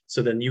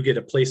 So then you get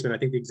a placement. I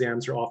think the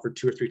exams are offered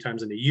 2 or 3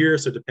 times in a year.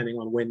 So depending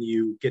on when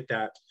you get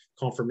that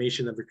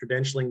confirmation of the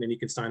credentialing, then you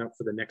can sign up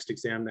for the next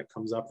exam that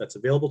comes up that's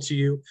available to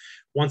you.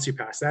 Once you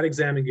pass that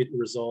exam and get your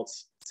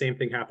results, same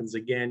thing happens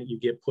again. You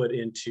get put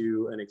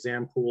into an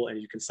exam pool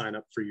and you can sign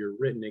up for your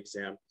written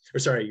exam, or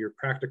sorry, your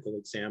practical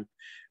exam.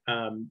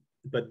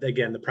 But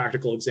again, the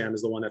practical exam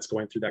is the one that's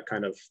going through that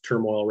kind of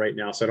turmoil right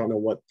now. So I don't know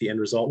what the end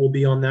result will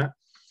be on that.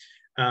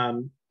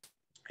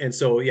 And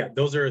so, yeah,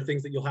 those are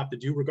things that you'll have to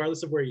do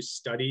regardless of where you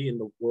study in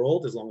the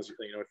world. As long as,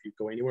 you know, if you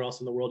go anywhere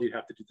else in the world, you'd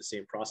have to do the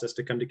same process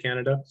to come to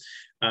Canada.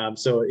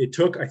 So it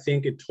took, I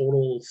think, in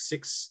total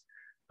 6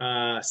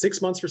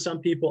 months for some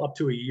people, up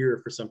to a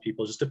year for some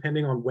people, just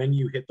depending on when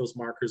you hit those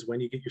markers, when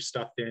you get your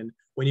stuff in,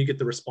 when you get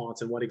the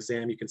response, and what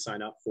exam you can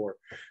sign up for.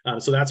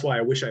 So that's why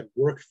I wish I'd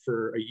worked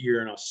for a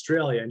year in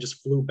Australia and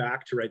just flew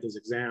back to write those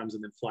exams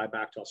and then fly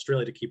back to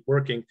Australia to keep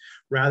working,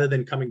 rather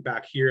than coming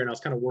back here. And I was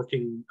kind of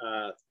working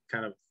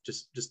kind of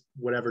just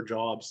whatever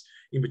jobs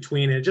in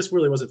between, and it just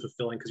really wasn't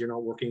fulfilling because you're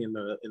not working in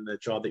the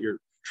job that you're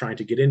trying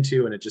to get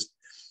into, and it just,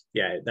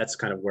 yeah, that's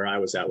kind of where I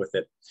was at with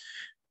it.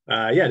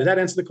 Yeah, did that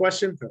answer the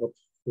question? I hope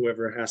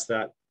whoever asked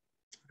that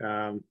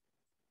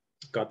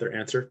got their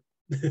answer.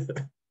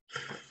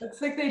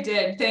 Looks like they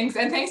did. Thanks.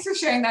 And thanks for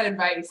sharing that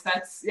advice.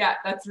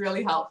 That's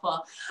really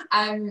helpful.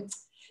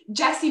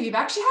 Jessie, we've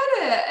actually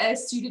had a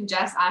student,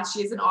 Jess, ask.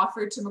 She has an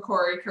offer to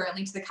Macquarie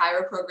currently to the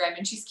Chiro program,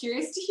 and she's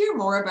curious to hear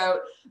more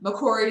about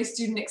Macquarie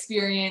student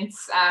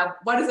experience.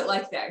 What is it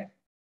like there?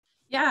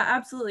 Yeah,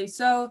 absolutely.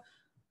 So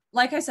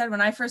like I said,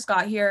 when I first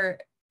got here,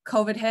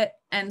 COVID hit.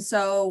 And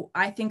so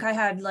I think I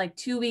had like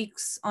 2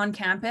 weeks on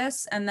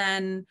campus, and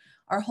then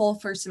our whole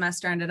first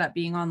semester ended up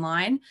being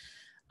online.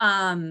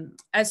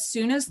 As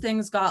soon as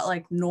things got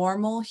like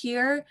normal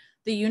here,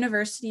 the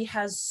university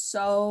has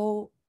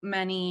so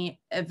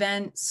many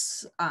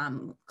events,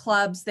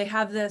 clubs. They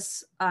have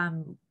this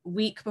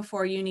week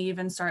before uni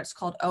even starts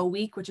called O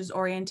Week, which is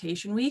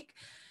orientation week.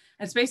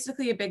 It's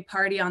basically a big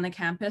party on the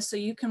campus. So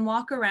you can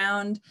walk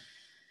around,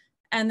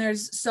 and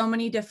there's so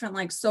many different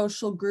like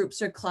social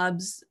groups or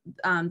clubs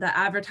that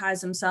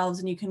advertise themselves,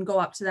 and you can go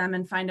up to them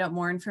and find out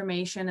more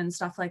information and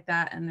stuff like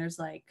that. And there's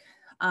like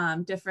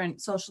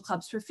different social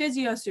clubs for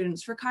physio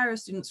students, for chiro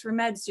students, for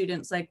med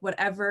students, like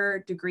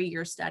whatever degree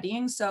you're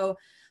studying. So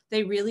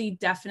they really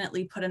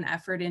definitely put an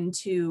effort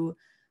into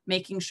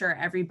making sure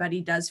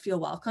everybody does feel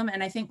welcome.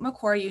 And I think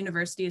Macquarie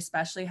University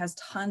especially has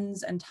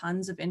tons and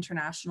tons of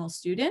international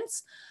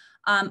students.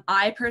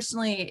 I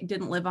personally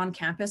didn't live on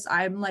campus.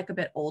 I'm like a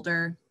bit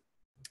older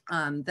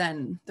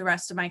than the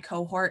rest of my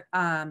cohort.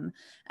 And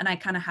I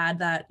kind of had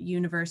that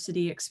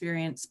university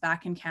experience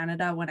back in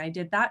Canada when I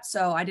did that.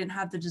 So I didn't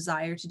have the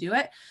desire to do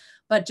it.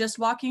 But just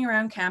walking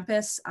around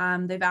campus,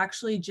 they've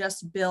actually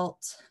just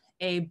built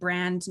a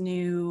brand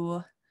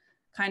new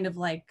kind of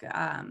like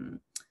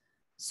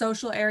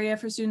social area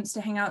for students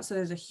to hang out. So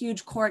there's a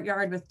huge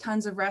courtyard with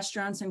tons of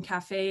restaurants and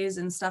cafes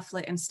and stuff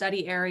like, and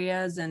study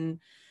areas and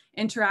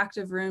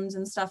interactive rooms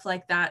and stuff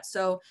like that.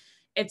 So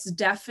it's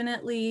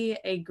definitely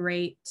a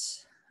great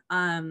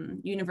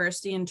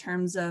university in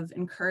terms of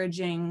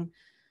encouraging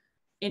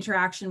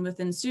interaction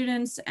within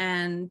students,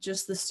 and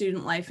just the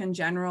student life in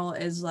general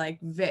is like,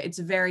 it's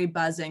very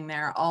buzzing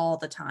there all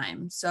the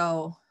time.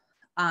 So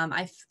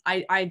I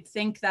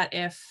think that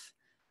if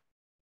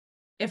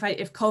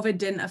COVID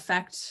didn't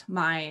affect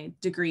my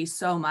degree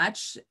so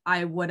much,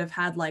 I would have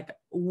had like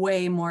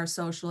way more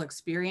social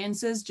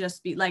experiences.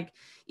 Just be like,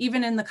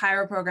 even in the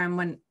chiro program,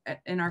 when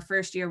in our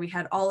first year, we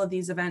had all of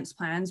these events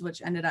plans,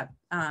 which ended up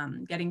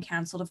getting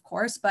canceled, of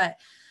course, but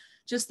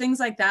just things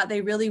like that.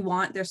 They really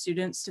want their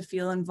students to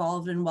feel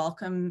involved and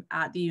welcome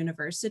at the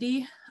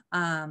university.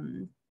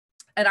 And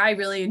I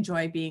really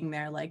enjoy being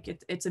there. Like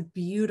it's a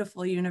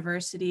beautiful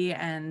university,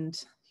 and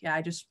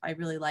yeah, I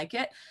really like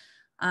it.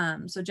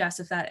 So Jess,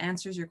 if that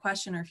answers your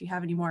question, or if you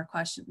have any more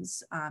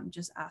questions,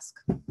 just ask.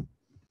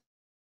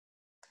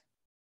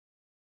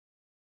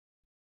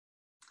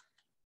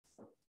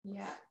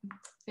 Yeah,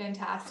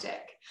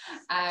 fantastic.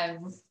 I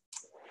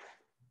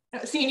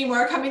don't see any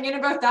more coming in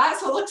about that.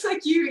 So it looks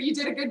like you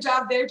did a good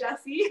job there,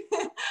 Jessie,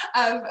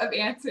 of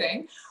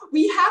answering.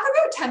 We have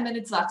about 10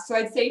 minutes left. So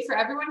I'd say for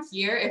everyone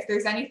here, if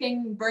there's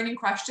anything burning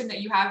question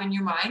that you have in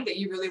your mind that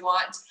you really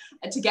want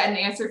to get an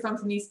answer from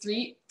these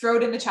three, throw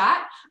it in the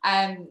chat.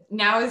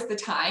 Now is the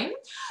time.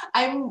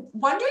 I'm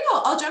wondering,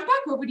 I'll jump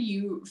back over to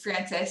you,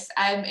 Francis.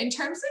 In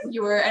terms of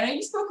I know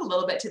you spoke a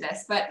little bit to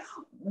this, but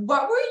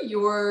what were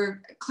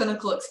your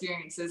clinical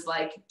experiences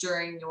like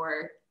during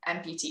your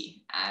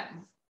MPT?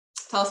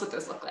 Tell us what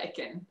those look like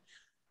and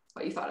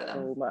what you thought of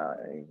them.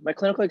 So my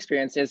clinical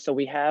experiences, so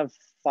we have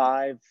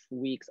 5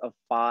 weeks of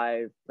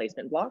 5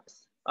 placement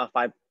blocks,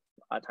 5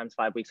 times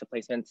 5 weeks of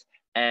placements.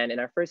 And in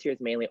our first year is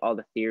mainly all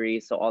the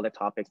theories, so all the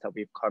topics that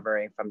we're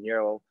covering from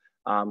neuro,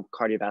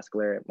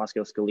 cardiovascular,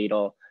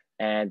 musculoskeletal,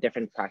 and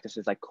different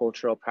practices like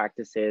cultural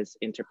practices,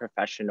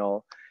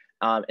 interprofessional.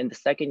 In the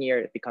second year,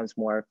 it becomes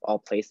more of all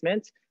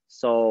placement.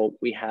 So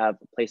we have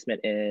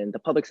placement in the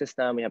public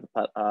system, we have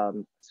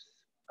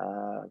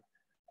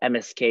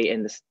MSK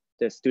in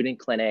the student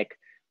clinic.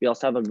 We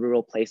also have a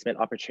rural placement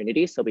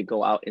opportunity. So we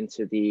go out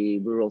into the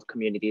rural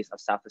communities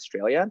of South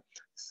Australia.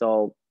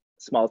 So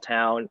small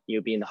town,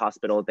 you'll be in the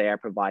hospital there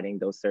providing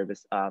those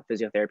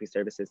physiotherapy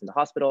services in the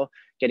hospital,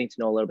 getting to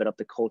know a little bit of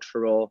the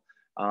cultural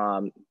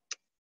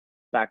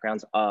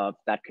backgrounds of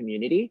that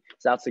community.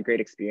 So that's a great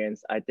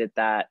experience. I did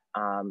that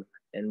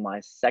in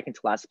my second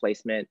to last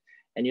placement.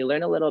 And you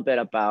learn a little bit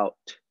about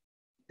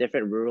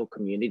different rural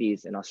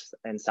communities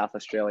in South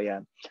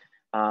Australia.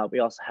 We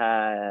also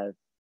have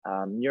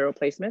neuro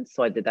placements.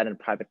 So I did that in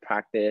private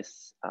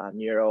practice,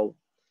 neuro,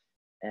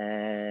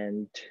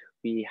 and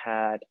we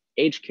had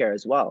aged care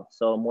as well.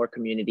 So more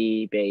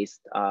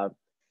community-based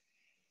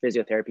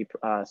physiotherapy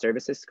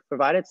services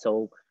provided.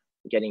 So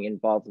getting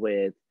involved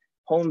with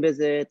home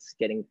visits,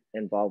 getting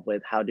involved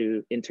with how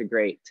to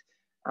integrate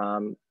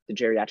the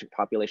geriatric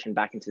population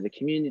back into the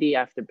community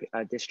after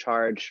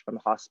discharge from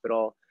the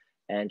hospital,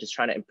 and just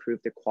trying to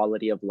improve the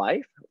quality of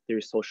life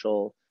through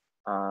social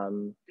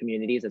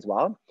communities as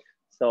well.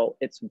 So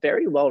it's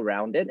very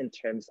well-rounded in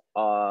terms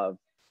of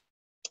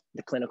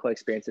the clinical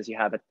experiences you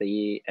have at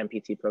the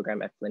MPT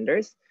program at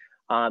Flinders.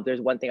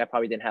 There's one thing I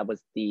probably didn't have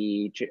was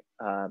the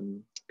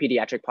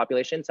pediatric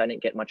population, so I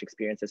didn't get much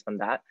experiences from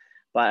that,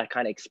 but I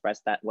kind of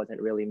expressed that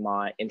wasn't really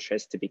my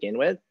interest to begin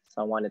with.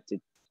 So I wanted to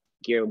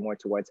gear more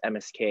towards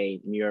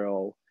MSK,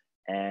 neuro,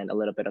 and a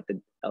little bit of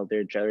the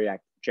elder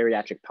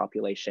geriatric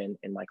population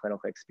in my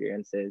clinical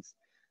experiences.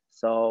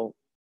 So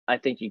I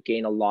think you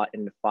gain a lot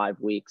in the 5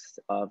 weeks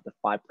of the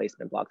 5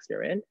 placement blocks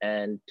you're in,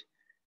 and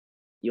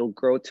you'll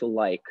grow to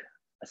like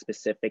a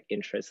specific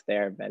interest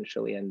there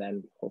eventually, and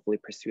then hopefully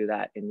pursue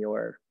that in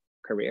your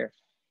career.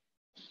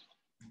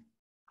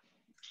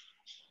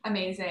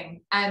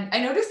 Amazing. And I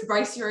noticed,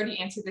 Bryce, you already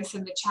answered this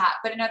in the chat,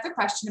 but another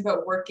question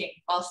about working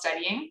while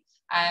studying.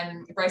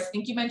 Bryce, I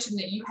think you mentioned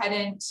that you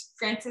hadn't.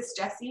 Francis,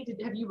 Jesse,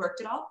 have you worked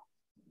at all?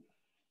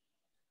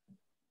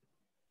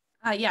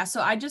 Yeah,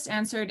 so I just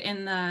answered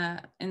in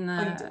the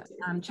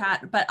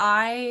chat, but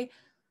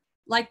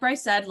like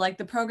Bryce said, like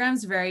the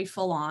program's very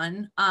full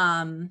on.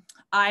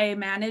 I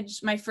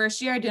managed my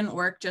first year, I didn't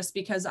work just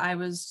because I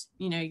was,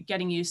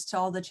 getting used to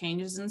all the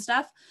changes and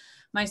stuff.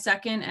 My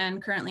second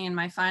and currently in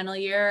my final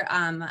year,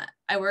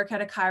 I work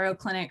at a chiro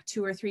clinic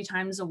 2 or 3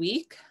 times a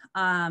week.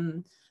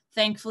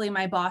 Thankfully,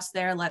 my boss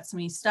there lets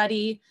me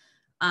study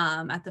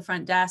at the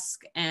front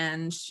desk,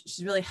 and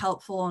she's really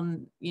helpful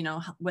and,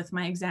 with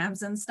my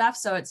exams and stuff.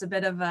 So it's a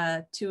bit of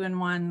a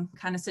 2-in-1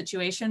 kind of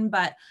situation,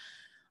 but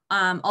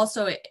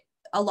also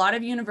a lot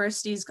of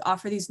universities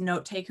offer these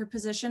note taker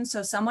positions.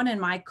 So someone in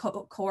my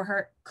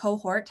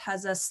cohort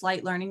has a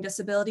slight learning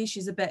disability.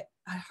 She's a bit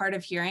hard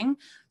of hearing.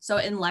 So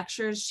in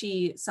lectures,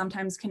 she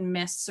sometimes can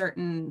miss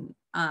certain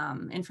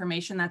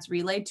information that's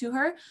relayed to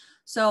her.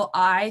 So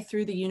I,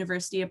 through the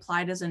university,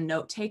 applied as a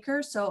note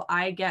taker. So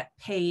I get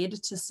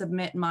paid to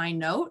submit my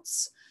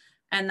notes.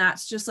 And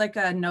that's just like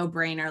a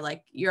no-brainer.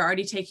 Like, you're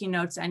already taking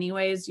notes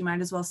anyways, you might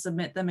as well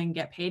submit them and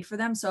get paid for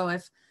them. So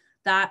if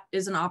that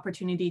is an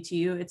opportunity to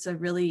you, it's a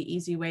really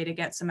easy way to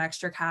get some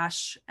extra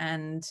cash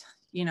and,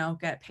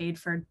 get paid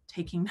for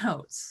taking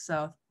notes.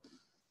 So.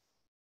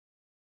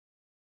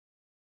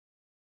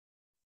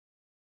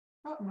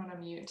 Oh, I'm not on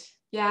mute.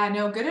 Yeah,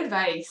 no, good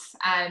advice.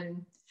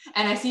 And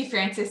I see,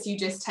 Francis, you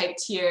just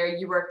typed here,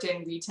 you worked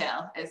in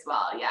retail as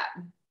well. Yeah.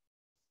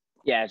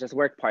 Yeah, just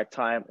work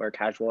part-time or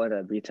casual at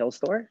a retail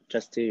store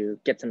just to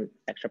get some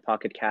extra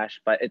pocket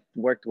cash, but it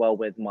worked well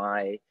with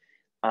my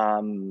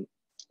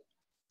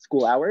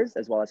school hours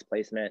as well as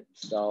placement.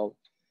 So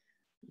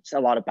it's a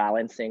lot of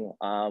balancing,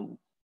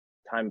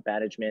 time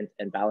management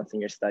and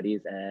balancing your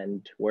studies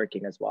and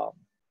working as well.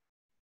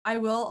 I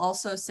will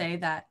also say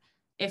that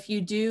if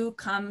you do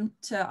come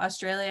to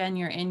Australia and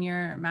you're in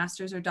your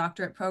master's or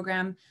doctorate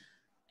program,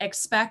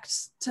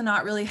 expect to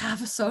not really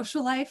have a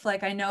social life.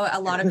 Like, I know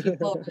a lot of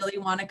people really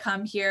want to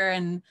come here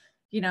and,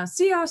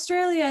 see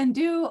Australia and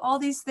do all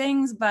these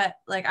things. But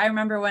like, I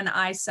remember when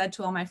I said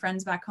to all my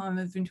friends back home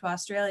moving to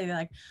Australia, they're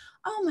like,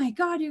 oh my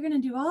God, you're going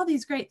to do all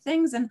these great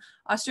things. And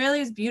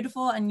Australia is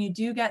beautiful, and you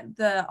do get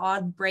the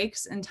odd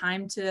breaks in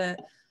time to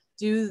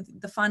do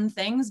the fun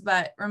things.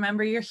 But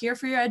remember, you're here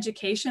for your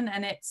education,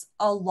 and it's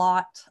a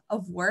lot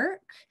of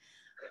work.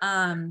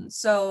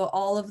 So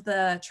all of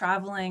the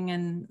traveling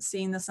and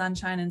seeing the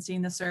sunshine and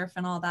seeing the surf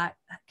and all that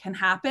can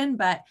happen,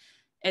 but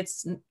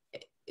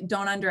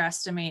don't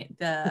underestimate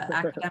the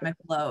academic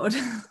load.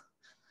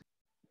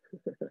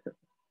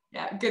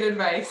 Yeah, good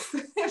advice.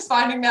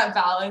 Finding that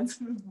balance,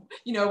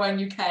 when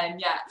you can.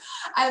 Yeah.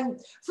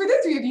 For the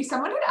 3 of you,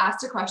 someone had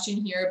asked a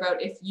question here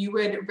about if you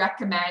would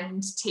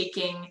recommend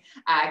taking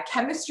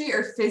chemistry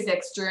or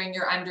physics during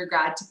your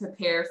undergrad to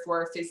prepare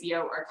for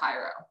physio or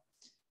chiro.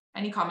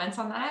 Any comments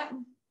on that?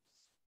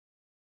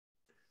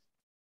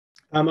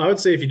 I would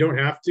say if you don't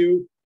have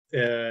to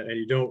and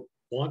you don't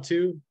want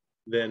to,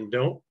 then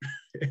don't.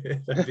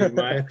 That'd be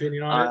my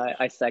opinion on it.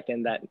 I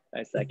second that.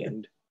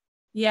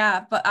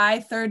 Yeah, but I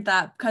third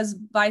that, because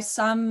by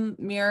some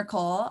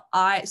miracle,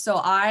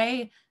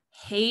 I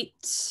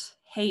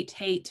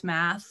hate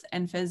math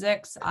and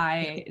physics.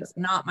 It's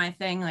not my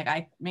thing.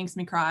 Like, makes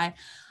me cry.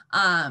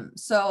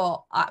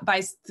 So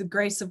by the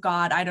grace of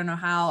God, I don't know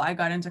how I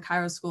got into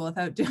chiro school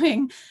without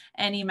doing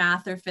any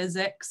math or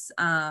physics.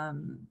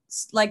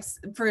 Like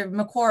for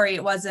Macquarie,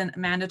 it wasn't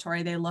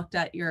mandatory. They looked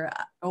at your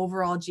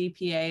overall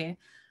GPA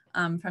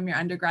from your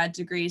undergrad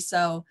degree.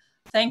 So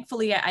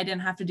thankfully, I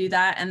didn't have to do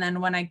that. And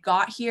then when I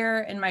got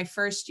here in my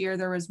first year,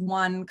 there was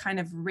one kind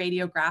of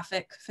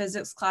radiographic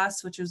physics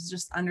class, which was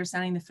just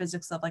understanding the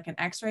physics of like an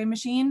X-ray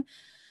machine,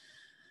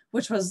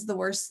 which was the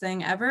worst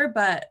thing ever,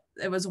 but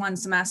it was 1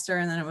 semester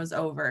and then it was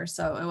over.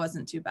 So it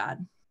wasn't too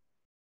bad.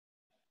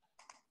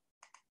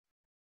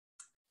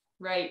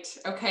 Right.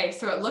 Okay.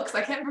 So it looks,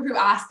 I can't remember who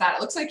asked that.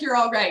 It looks like you're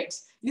all right.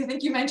 You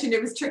think you mentioned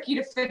it was tricky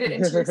to fit it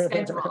into your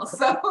schedule.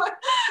 So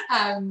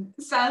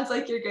sounds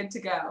like you're good to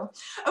go.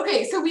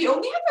 Okay. So we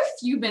only have a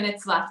few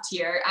minutes left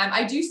here.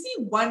 I do see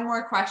one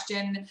more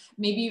question,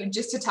 maybe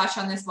just to touch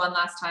on this one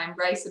last time,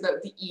 Bryce,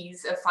 about the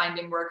ease of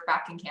finding work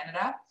back in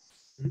Canada.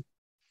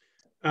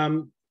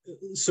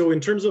 So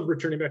in terms of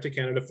returning back to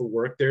Canada for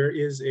work, there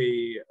is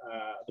the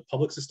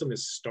public system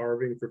is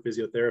starving for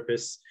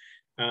physiotherapists.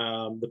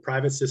 The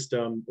private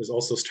system is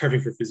also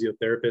starving for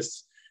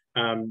physiotherapists.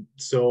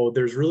 So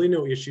there's really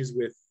no issues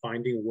with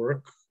finding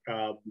work.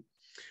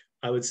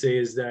 I would say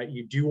is that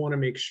you do want to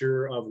make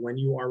sure of when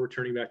you are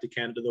returning back to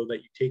Canada, though,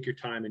 that you take your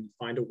time and you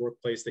find a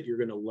workplace that you're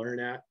going to learn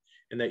at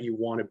and that you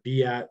want to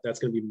be at, that's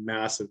going to be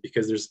massive,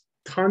 because there's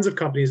tons of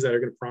companies that are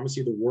going to promise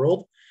you the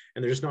world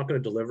and they're just not going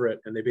to deliver it.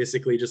 And they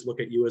basically just look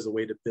at you as a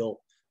way to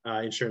bill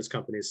insurance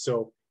companies.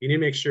 So you need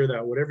to make sure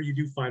that whatever you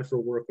do find for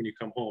work when you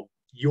come home,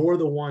 you're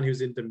the one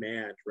who's in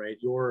demand, right?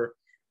 Your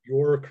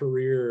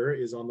career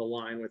is on the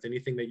line with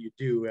anything that you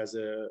do as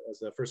a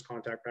first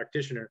contact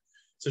practitioner.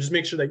 So just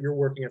make sure that you're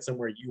working at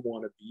somewhere you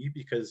want to be,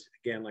 because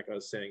again, like I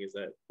was saying, is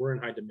that we're in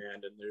high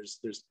demand and there's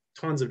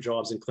tons of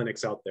jobs and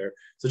clinics out there.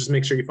 So just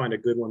make sure you find a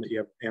good one that you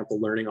have ample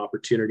learning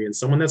opportunity and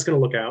someone that's going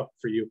to look out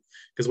for you.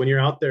 Because when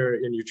you're out there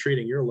and you're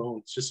treating, you're alone.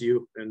 It's just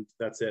you and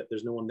that's it.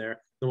 There's no one there.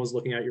 No one's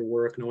looking at your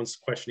work. No one's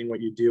questioning what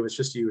you do. It's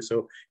just you.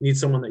 So you need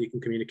someone that you can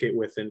communicate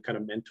with and kind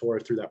of mentor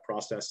through that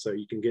process, so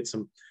you can get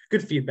some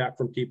good feedback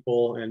from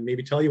people and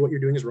maybe tell you what you're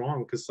doing is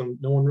wrong, because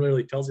no one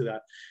really tells you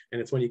that. And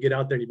it's when you get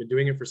out there and you've been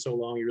doing it for so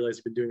long, you realize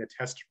you've been doing a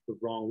test the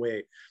wrong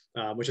way,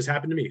 which has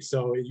happened to me.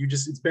 So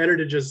it's better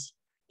to just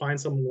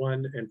find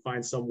someone and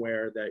find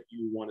somewhere that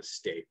you want to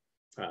stay.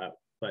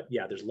 But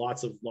yeah, there's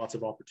lots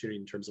of opportunity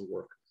in terms of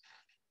work.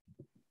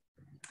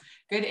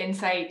 Good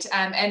insight.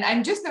 And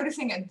I'm just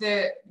noticing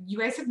you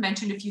guys have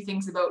mentioned a few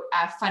things about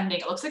funding.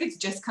 It looks like it's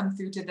just come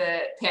through to the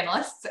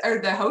panelists or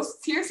the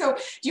hosts here. So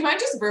do you mind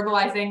just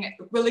verbalizing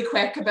really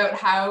quick about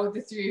how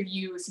the three of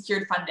you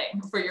secured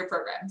funding for your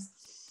programs?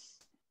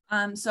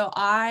 So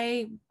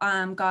I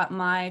got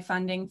my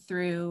funding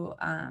through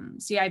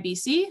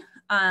CIBC.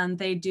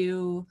 They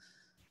do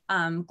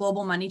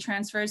global money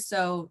transfers.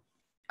 So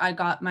I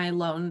got my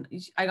loan,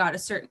 I got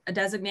a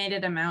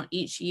designated amount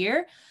each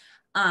year.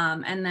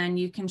 And then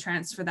you can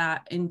transfer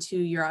that into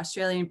your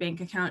Australian bank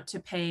account to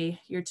pay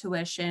your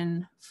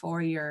tuition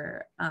for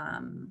your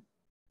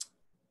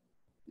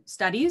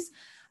studies.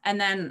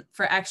 And then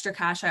for extra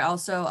cash, I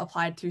also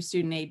applied through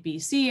Student Aid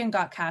BC and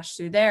got cash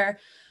through there.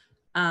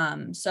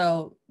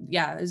 So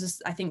yeah, it was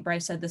just, I think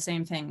Bryce said the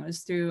same thing. It was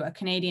through a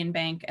Canadian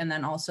bank and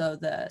then also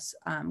the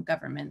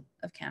government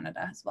of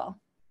Canada as well.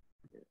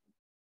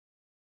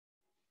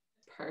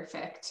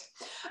 Perfect.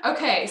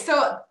 Okay,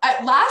 so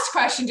last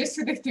question, just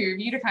for the three of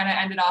you to kind of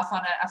end it off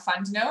on a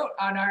fun note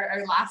on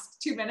our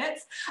last 2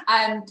 minutes.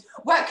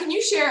 What can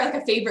you share, like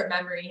a favorite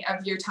memory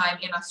of your time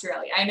in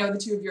Australia? I know the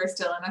two of you are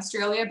still in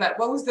Australia, but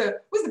what was the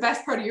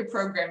best part of your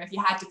program if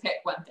you had to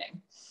pick one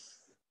thing?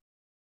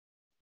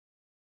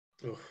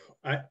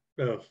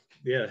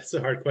 Yeah, it's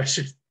a hard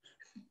question.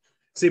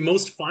 See,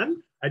 most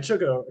fun? I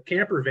took a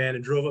camper van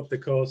and drove up the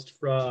coast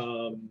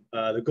from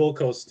the Gold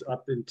Coast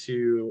up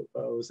into,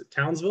 was it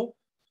Townsville?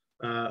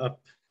 Up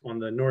on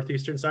the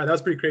northeastern side. That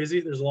was pretty crazy.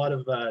 There's a lot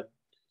of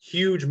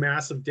huge,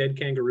 massive dead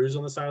kangaroos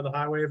on the side of the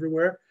highway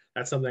everywhere.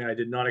 That's something I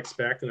did not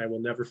expect, and I will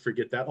never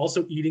forget that.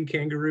 Also, eating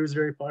kangaroo is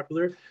very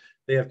popular.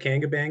 They have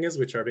kangabangas,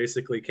 which are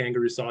basically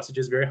kangaroo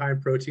sausages, very high in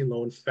protein,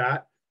 low in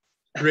fat.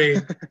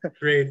 Great,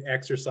 great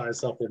exercise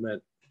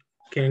supplement.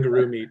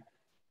 Kangaroo meat.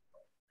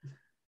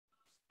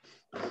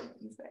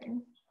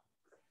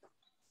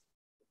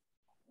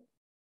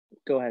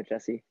 Go ahead,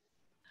 Jesse.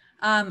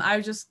 I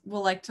just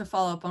would like to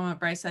follow up on what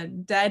Bryce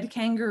said. Dead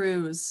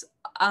kangaroos.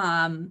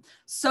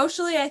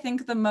 Socially, I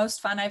think the most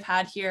fun I've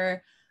had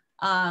here,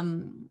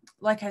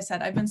 like I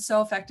said, I've been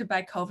so affected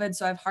by COVID,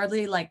 so I've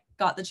hardly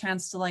got the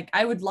chance to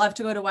I would love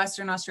to go to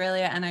Western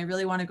Australia, and I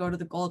really want to go to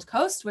the Gold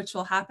Coast, which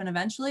will happen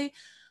eventually.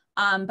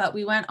 But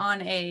we went on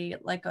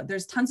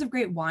there's tons of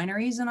great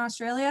wineries in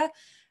Australia,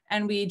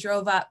 and we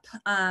drove up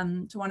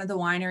to one of the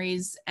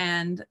wineries,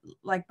 and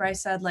like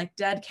Bryce said,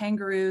 dead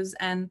kangaroos,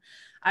 and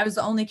I was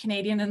the only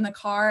Canadian in the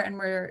car, and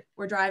we're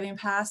driving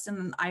past,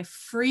 and I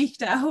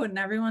freaked out, and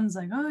everyone's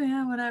like, oh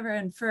yeah, whatever.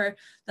 And for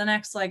the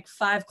next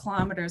 5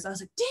 kilometers, I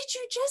was like, did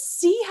you just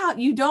see how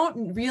you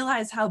don't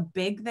realize how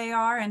big they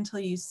are until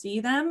you see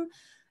them?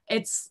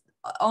 It's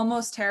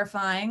almost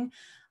terrifying.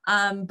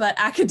 But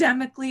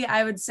academically,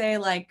 I would say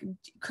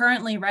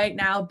currently right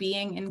now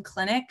being in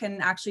clinic and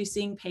actually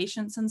seeing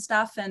patients and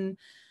stuff. And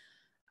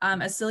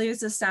as silly as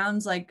this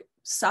sounds,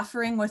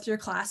 suffering with your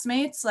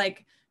classmates,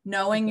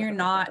 knowing you're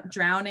not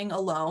drowning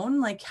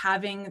alone,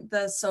 having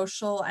the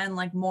social and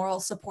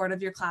moral support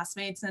of your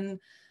classmates and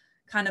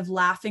kind of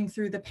laughing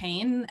through the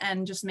pain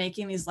and just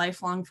making these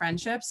lifelong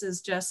friendships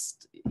is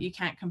just, you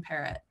can't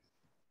compare it.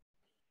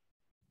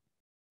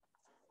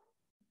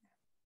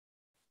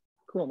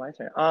 Cool, my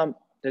turn.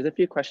 There's a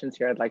few questions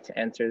here I'd like to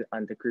answer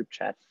on the group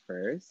chat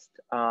first.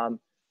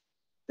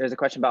 There's a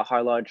question about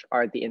how large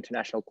are the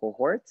international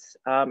cohorts?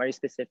 Are you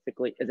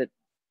specifically,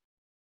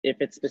 if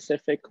it's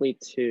specifically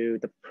to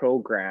the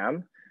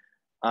program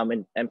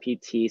in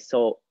MPT,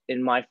 so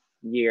in my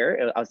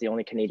year, I was the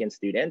only Canadian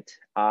student.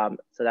 So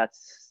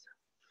that's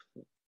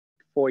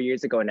 4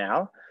 years ago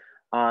now.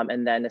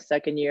 And then the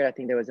second year, I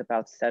think there was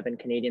about 7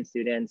 Canadian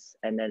students.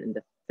 And then in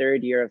the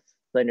third year of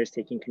Flinders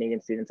taking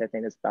Canadian students, I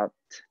think it's about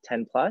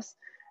 10 plus.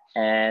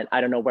 And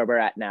I don't know where we're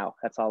at now.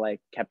 That's all I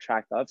kept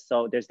track of.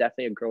 So there's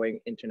definitely a growing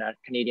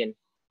Canadian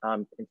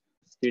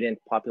student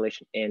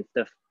population in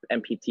the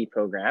MPT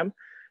program.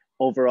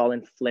 Overall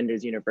in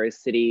Flinders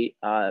University,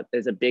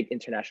 there's a big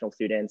international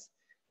students.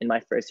 In my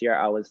first year,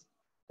 I was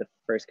the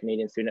first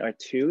Canadian student, or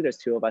two. There's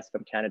 2 of us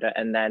from Canada.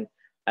 And then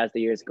as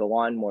the years go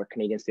on, more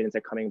Canadian students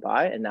are coming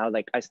by, and now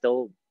like I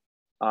still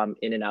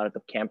in and out of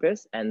the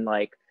campus, and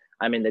like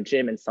I'm in the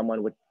gym and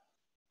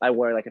I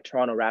wore like a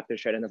Toronto Raptors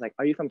shirt and it's like,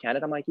 are you from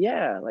Canada? I'm like,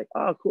 yeah, like,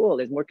 oh, cool.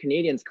 There's more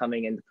Canadians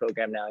coming in the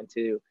program now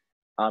into,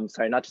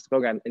 sorry, not just the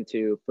program,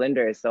 into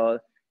Flinders. So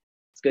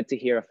it's good to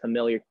hear a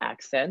familiar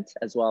accent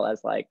as well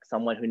as like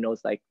someone who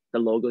knows like the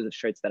logos of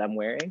shirts that I'm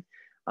wearing.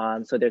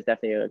 So there's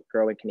definitely a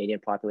growing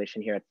Canadian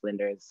population here at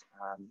Flinders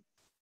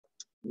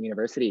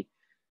University.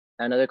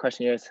 Another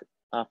question here is,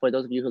 for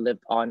those of you who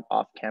lived on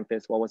off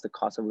campus, what was the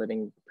cost of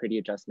living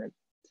pre-adjustment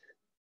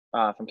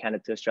from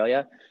Canada to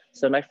Australia?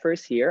 So my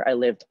first year, I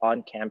lived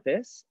on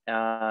campus.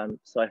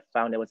 So I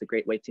found it was a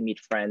great way to meet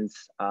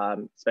friends,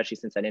 especially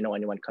since I didn't know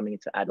anyone coming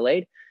into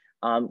Adelaide.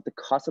 The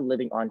cost of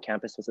living on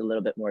campus was a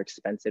little bit more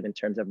expensive in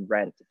terms of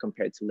rent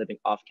compared to living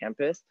off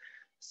campus.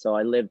 So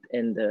I lived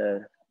in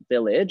the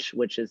village,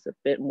 which is a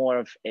bit more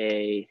of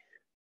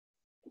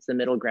it's the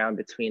middle ground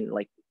between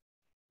like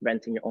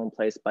renting your own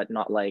place, but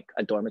not like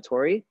a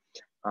dormitory.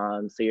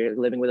 So you're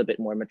living with a bit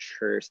more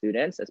mature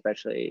students,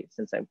 especially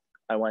since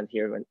I went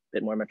here a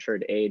bit more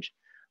matured age.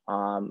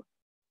 I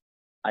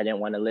didn't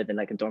want to live in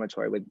like a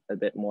dormitory with a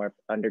bit more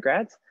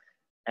undergrads.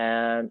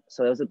 And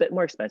so it was a bit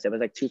more expensive. It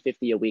was like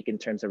 $250 a week in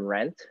terms of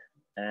rent.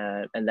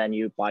 And then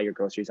you buy your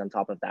groceries on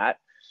top of that.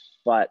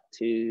 But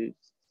to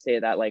say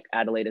that like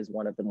Adelaide is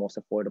one of the most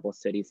affordable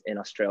cities in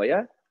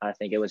Australia, I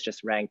think it was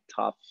just ranked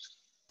top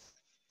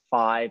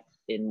 5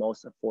 in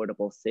most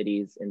affordable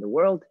cities in the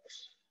world.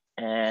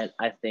 And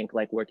I think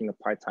like working a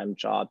part-time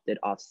job did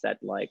offset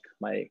like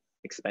my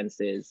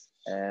expenses,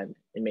 and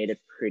it made it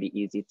pretty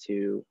easy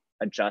to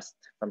adjust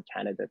from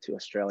Canada to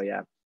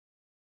Australia.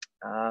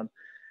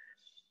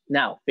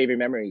 Now, favorite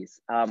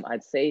memories.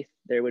 I'd say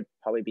there would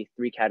probably be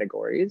 3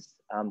 categories.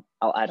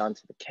 I'll add on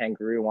to the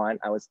kangaroo one.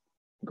 I was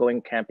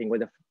going camping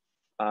with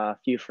a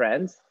few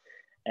friends,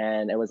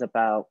 and it was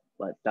about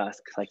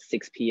dusk, like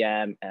 6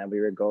 p.m. and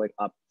we were going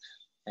up,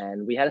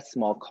 and we had a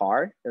small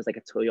car. It was like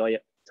a Toyota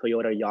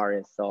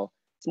Yaris, so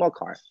small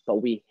car,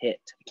 but we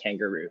hit a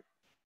kangaroo.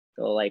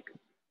 So like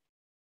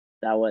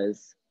that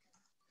was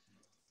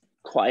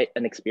quite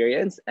an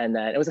experience. And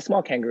then it was a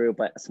small kangaroo,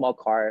 but a small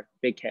car,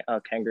 big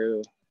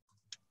kangaroo.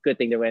 Good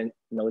thing there were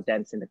no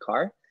dents in the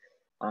car.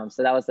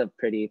 So that was a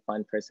pretty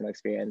fun personal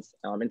experience.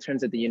 In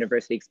terms of the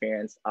university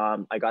experience,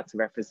 I got to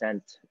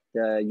represent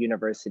the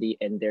university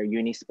in their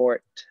Unisport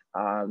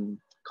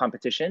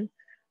competition.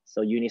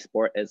 So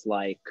Unisport is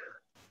like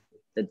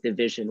the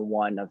Division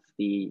 1 of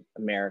the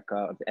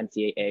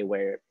NCAA,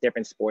 where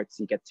different sports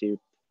you get to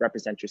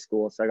represent your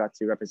school. So I got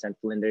to represent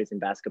Flinders in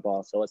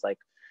basketball. So it was like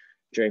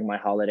during my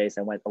holidays,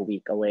 I went a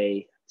week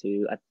away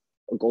to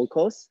Gold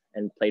Coast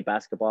and played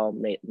basketball,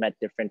 met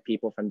different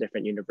people from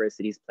different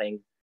universities playing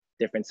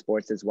different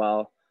sports as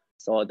well.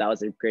 So that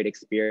was a great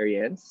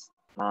experience.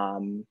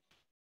 And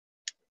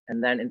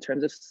then in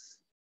terms of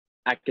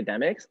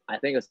academics, I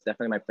think it was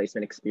definitely my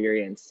placement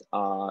experience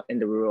in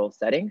the rural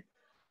setting,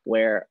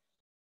 where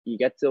you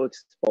get so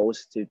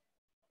exposed to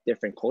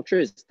different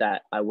cultures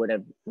that I would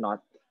have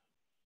not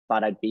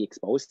thought I'd be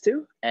exposed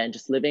to, and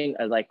just living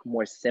a like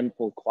more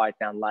simple, quiet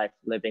down life,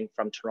 living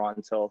from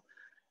Toronto,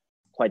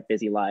 quite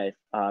busy life,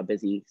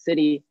 busy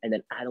city, and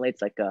then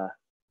Adelaide's like a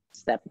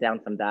step down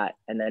from that.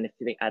 And then if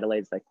you think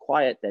Adelaide's like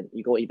quiet, then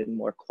you go even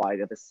more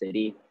quiet of a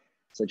city.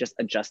 So just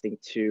adjusting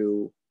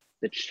to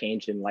the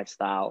change in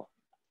lifestyle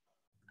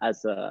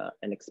as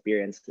an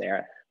experience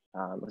there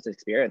was an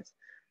experience.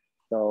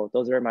 So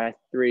those are my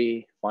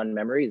 3 fun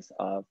memories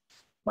of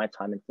my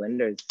time in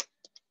Flinders.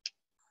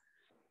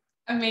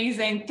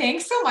 Amazing.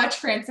 Thanks so much,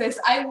 Francis.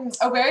 I'm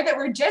aware that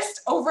we're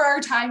just over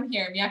our time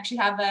here. We actually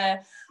have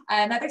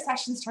another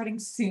session starting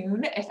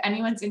soon if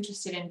anyone's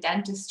interested in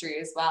dentistry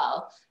as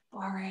well.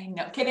 Boring.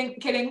 No,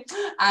 kidding.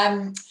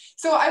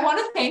 So I want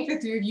to thank the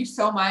 3 of you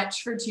so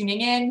much for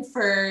tuning in,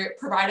 for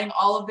providing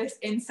all of this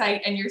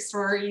insight and your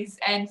stories,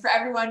 and for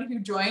everyone who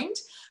joined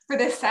for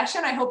this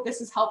session. I hope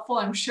this was helpful.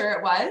 I'm sure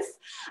it was.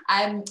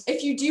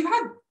 If you do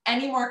have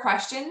any more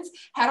questions,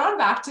 head on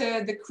back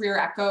to the Career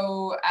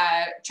Echo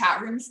chat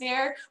rooms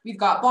there. We've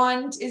got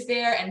Bond is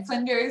there, and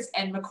Flinders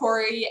and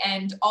Macquarie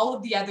and all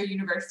of the other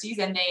universities,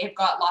 and they have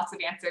got lots of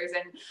answers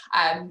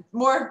and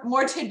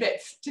more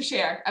tidbits to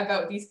share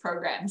about these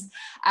programs.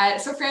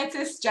 So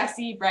Francis,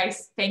 Jesse,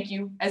 Bryce, thank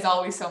you as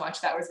always so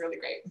much. That was really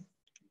great.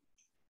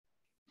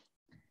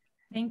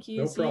 Thank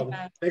you. No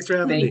problem. Thanks for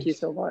having me. Thank you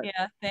so much.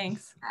 Yeah,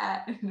 thanks.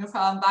 No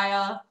problem. Bye,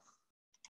 all.